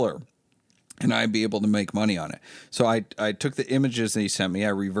Trailer, and I'd be able to make money on it. So I took the images that he sent me, I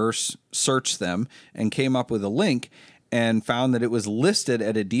reverse searched them, and came up with a link, and found that it was listed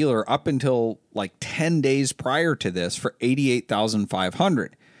at a dealer up until like 10 days prior to this for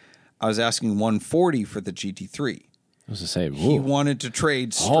 $88,500. I was asking $140 for the GT3. I was to say, He wanted to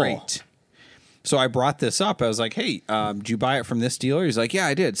trade straight. So I brought this up. I was like, hey, did you buy it from this dealer? He's like, yeah,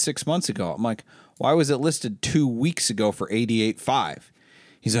 I did 6 months ago. I'm like, why was it listed 2 weeks ago for $88,500?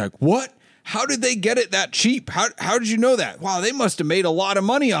 He's like, what? How did they get it that cheap? How did you know that? Wow, they must have made a lot of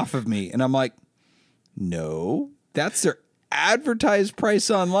money off of me. And I'm like, no, that's their advertised price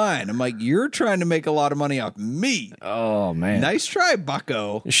online. I'm like, you're trying to make a lot of money off me. Oh, man. Nice try,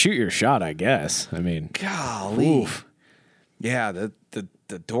 bucko. Shoot your shot, I guess. I mean, golly. Oof. Yeah, the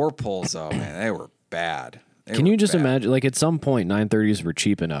door pulls, though, man, they were bad. Can you just imagine, like, at some point, 930s were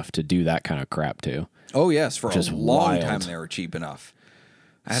cheap enough to do that kind of crap, too? Oh, yes. For just a long wild. time, they were cheap enough.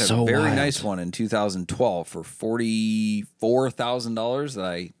 I had a very nice one in 2012 for $44,000 that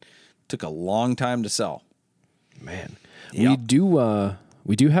I took a long time to sell. Man. Yep.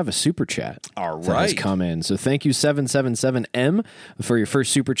 We do have a super chat. All that has right. come in. So thank you 777M for your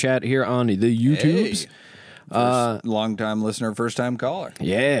first super chat here on the YouTubes. Long time listener, first time caller.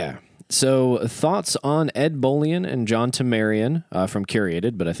 Yeah. So thoughts on Ed Bolian and John Tamarian from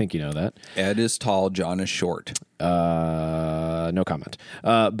Curated, but I think you know that. Ed is tall, John is short. No comment.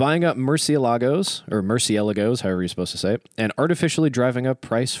 Buying up Murcielagos, however you're supposed to say it, and artificially driving up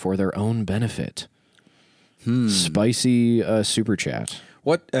price for their own benefit. Spicy super chat.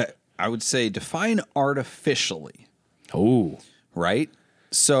 What I would say, define artificially. Oh, right?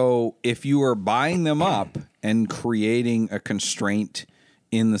 So if you are buying them up and creating a constraint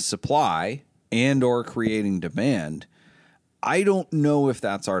in the supply and or creating demand, I don't know if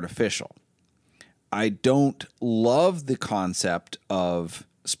that's artificial. I don't love the concept of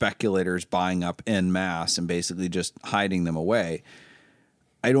speculators buying up en masse and basically just hiding them away.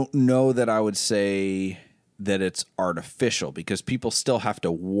 I don't know that I would say that it's artificial because people still have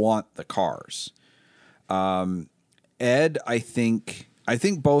to want the cars. Ed, I think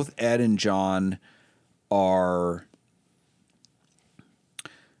both Ed and John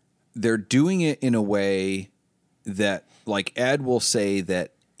they're doing it in a way that, like, Ed will say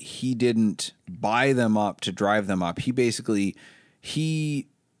that he didn't buy them up to drive them up. He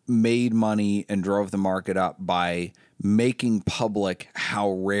made money and drove the market up by making public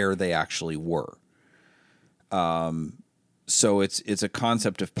how rare they actually were. So it's a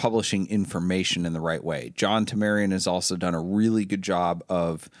concept of publishing information in the right way. John Tamarian has also done a really good job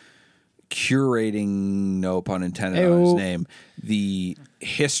of curating, no pun intended on his name, the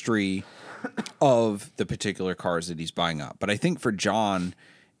history of the particular cars that he's buying up. But I think for John,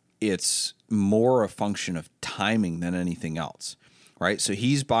 it's more a function of timing than anything else, right? So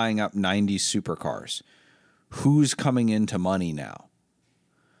he's buying up 90s supercars. Who's coming into money now?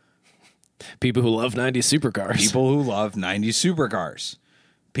 people who love 90s supercars. People who love 90s supercars.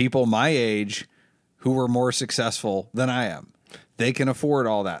 People my age who were more successful than I am. They can afford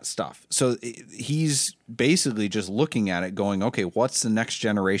all that stuff. So he's basically just looking at it going, okay, what's the next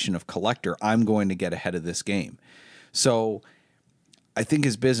generation of collector? I'm going to get ahead of this game. So I think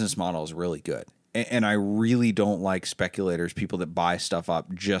his business model is really good. And I really don't like speculators, people that buy stuff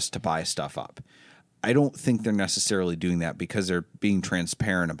up just to buy stuff up. I don't think they're necessarily doing that because they're being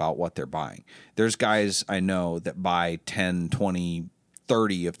transparent about what they're buying. There's guys I know that buy 10, 20,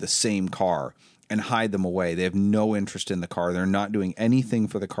 30 of the same car and hide them away. They have no interest in the car. They're not doing anything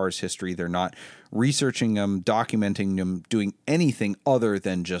for the car's history. They're not researching them, documenting them, doing anything other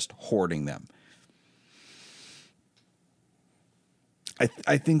than just hoarding them.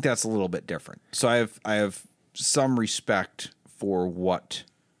 I think that's a little bit different. So I have some respect for what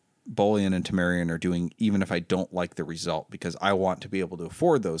Bolian and Tamarian are doing, even if I don't like the result, because I want to be able to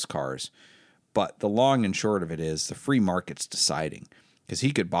afford those cars. But the long and short of it is the free market's deciding, because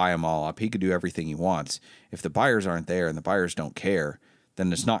he could buy them all up. He could do everything he wants. If the buyers aren't there and the buyers don't care,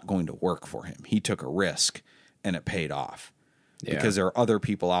 then it's not going to work for him. He took a risk and it paid off because there are other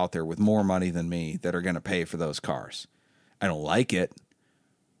people out there with more money than me that are going to pay for those cars. I don't like it,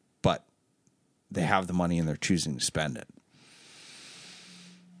 but they have the money and they're choosing to spend it.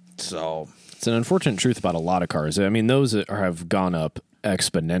 So it's an unfortunate truth about a lot of cars. I mean, those have gone up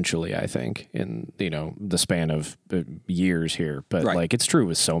exponentially, I think, in the span of years here. But like, it's true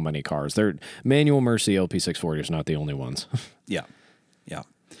with so many cars. They're manual Mercy LP640 are not the only ones. Yeah.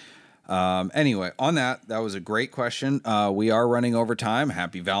 Anyway, on that was a great question. We are running over time.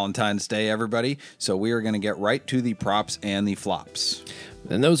 Happy Valentine's Day, everybody. So we are going to get right to the props and the flops.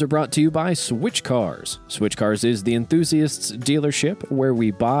 And those are brought to you by Switch Cars. Switch Cars is the enthusiasts dealership where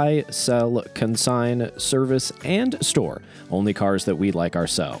we buy, sell, consign, service, and store only cars that we like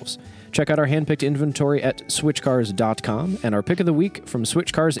ourselves. Check out our handpicked inventory at switchcars.com, and our pick of the week from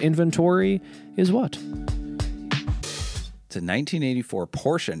Switch Cars inventory is what? It's a 1984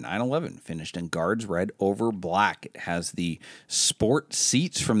 Porsche 911 finished in guards red over black. It has the sport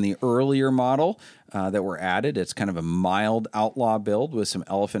seats from the earlier model that were added. It's kind of a mild outlaw build with some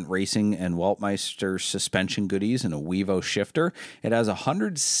Elephant Racing and Weltmeister suspension goodies and a Wevo shifter. It has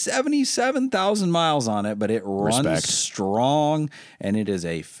 177,000 miles on it, but it runs strong, and it is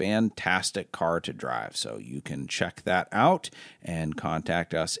a fantastic car to drive. So you can check that out and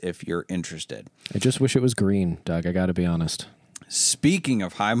contact us if you're interested. I just wish it was green, Doug. I got to be honest. Speaking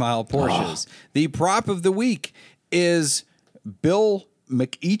of high-mile Porsches, the prop of the week is Bill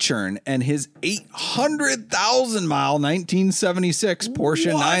McEachern and his 800,000-mile 1976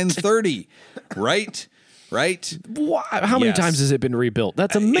 Porsche 930. Right? How many times has it been rebuilt?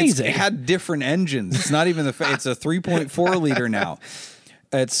 That's amazing. It had different engines. It's not even it's a 3.4 liter now.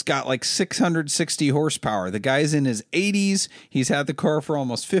 It's got like 660 horsepower. The guy's in his 80s. He's had the car for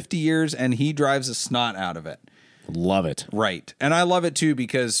almost 50 years, and he drives a snot out of it. Love it. Right. And I love it too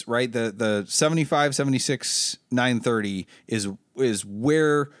because, right, the 75, 76 930 is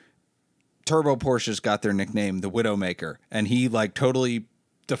where Turbo Porsches got their nickname, the Widowmaker. And he like totally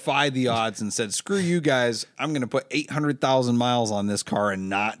defied the odds and said, screw you guys, I'm going to put 800,000 miles on this car and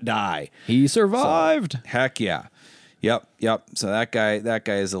not die. He survived. So, heck yeah. Yep. So that guy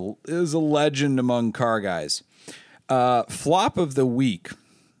is a legend among car guys. Flop of the week.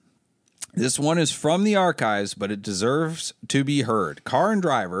 This one is from the archives, but it deserves to be heard. Car and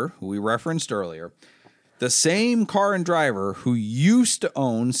Driver, who we referenced earlier, the same Car and Driver who used to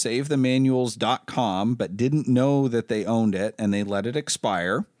own SaveTheManuals.com, but didn't know that they owned it, and they let it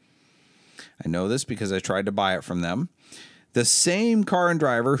expire. I know this because I tried to buy it from them. The same Car and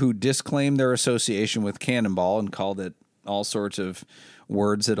Driver who disclaimed their association with Cannonball and called it all sorts of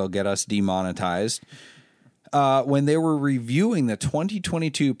words that'll get us demonetized. When they were reviewing the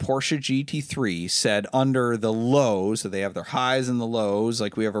 2022 Porsche GT3, said under the lows, so they have their highs and the lows,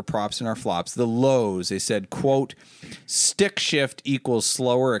 like we have our props and our flops, the lows, they said, quote, stick shift equals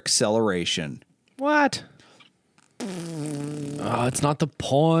slower acceleration. What? Oh, it's not the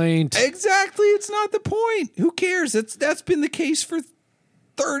point. Exactly, it's not the point. Who cares? That's been the case for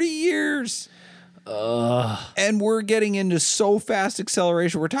 30 years. And we're getting into so fast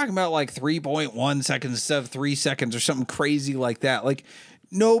acceleration. We're talking about like 3.1 seconds instead of 3 seconds or something crazy like that. Like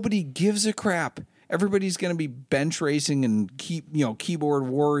nobody gives a crap. Everybody's going to be bench racing and keyboard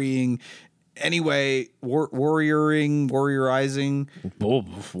worrying. Anyway, warriorizing. Oh,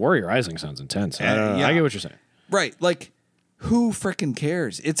 warriorizing sounds intense. I don't know. Yeah. I get what you're saying. Right. Like who frickin'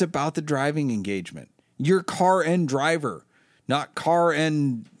 cares? It's about the driving engagement. You're car and driver, not car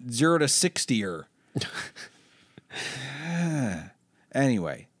and 0 to 60er.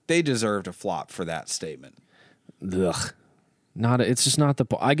 Anyway, they deserved a flop for that statement. Ugh. It's just not the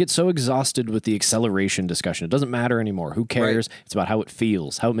point. I get so exhausted with the acceleration discussion. It doesn't matter anymore. Who cares? Right. It's about how it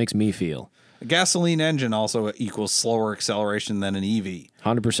feels, how it makes me feel. A gasoline engine also equals slower acceleration than an EV.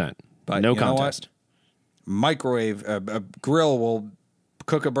 100%. But no contest. Microwave, a grill will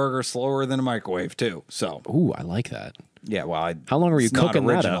cook a burger slower than a microwave too. So, ooh, I like that. Yeah, well, how long were you cooking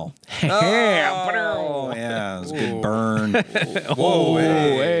that up? Oh, yeah, it was a good burn. Whoa,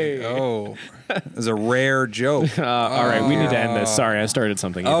 hey. Oh, it was a rare joke. All right, we need to end this. Sorry, I started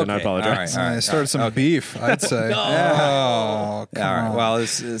something, Ethan. Okay. I apologize. All right, I started some beef, I'd say. Oh, come on. Well,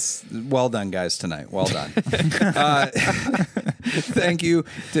 it's well done, guys, tonight. Well done. Thank you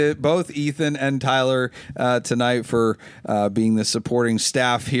to both Ethan and Tyler tonight for being the supporting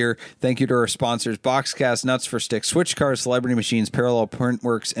staff here. Thank you to our sponsors, Boxcast, Nuts for Sticks, Switch Cars, Celebrity Machines, Parallel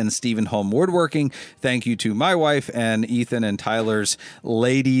Printworks, and Stephen Home Woodworking. Thank you to my wife and Ethan and Tyler's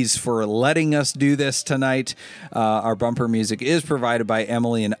ladies for letting us do this tonight. Our bumper music is provided by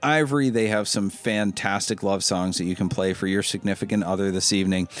Emily and Ivory. They have some fantastic love songs that you can play for your significant other this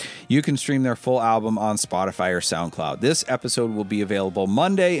evening. You can stream their full album on Spotify or SoundCloud. This episode will be available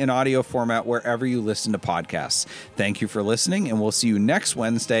Monday in audio format wherever you listen to podcasts. Thank you for listening, and we'll see you next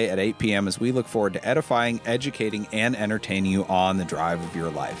Wednesday at 8 p.m. as we look forward to edifying, educating, and entertaining you on the drive of your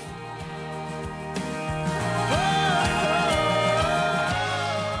life.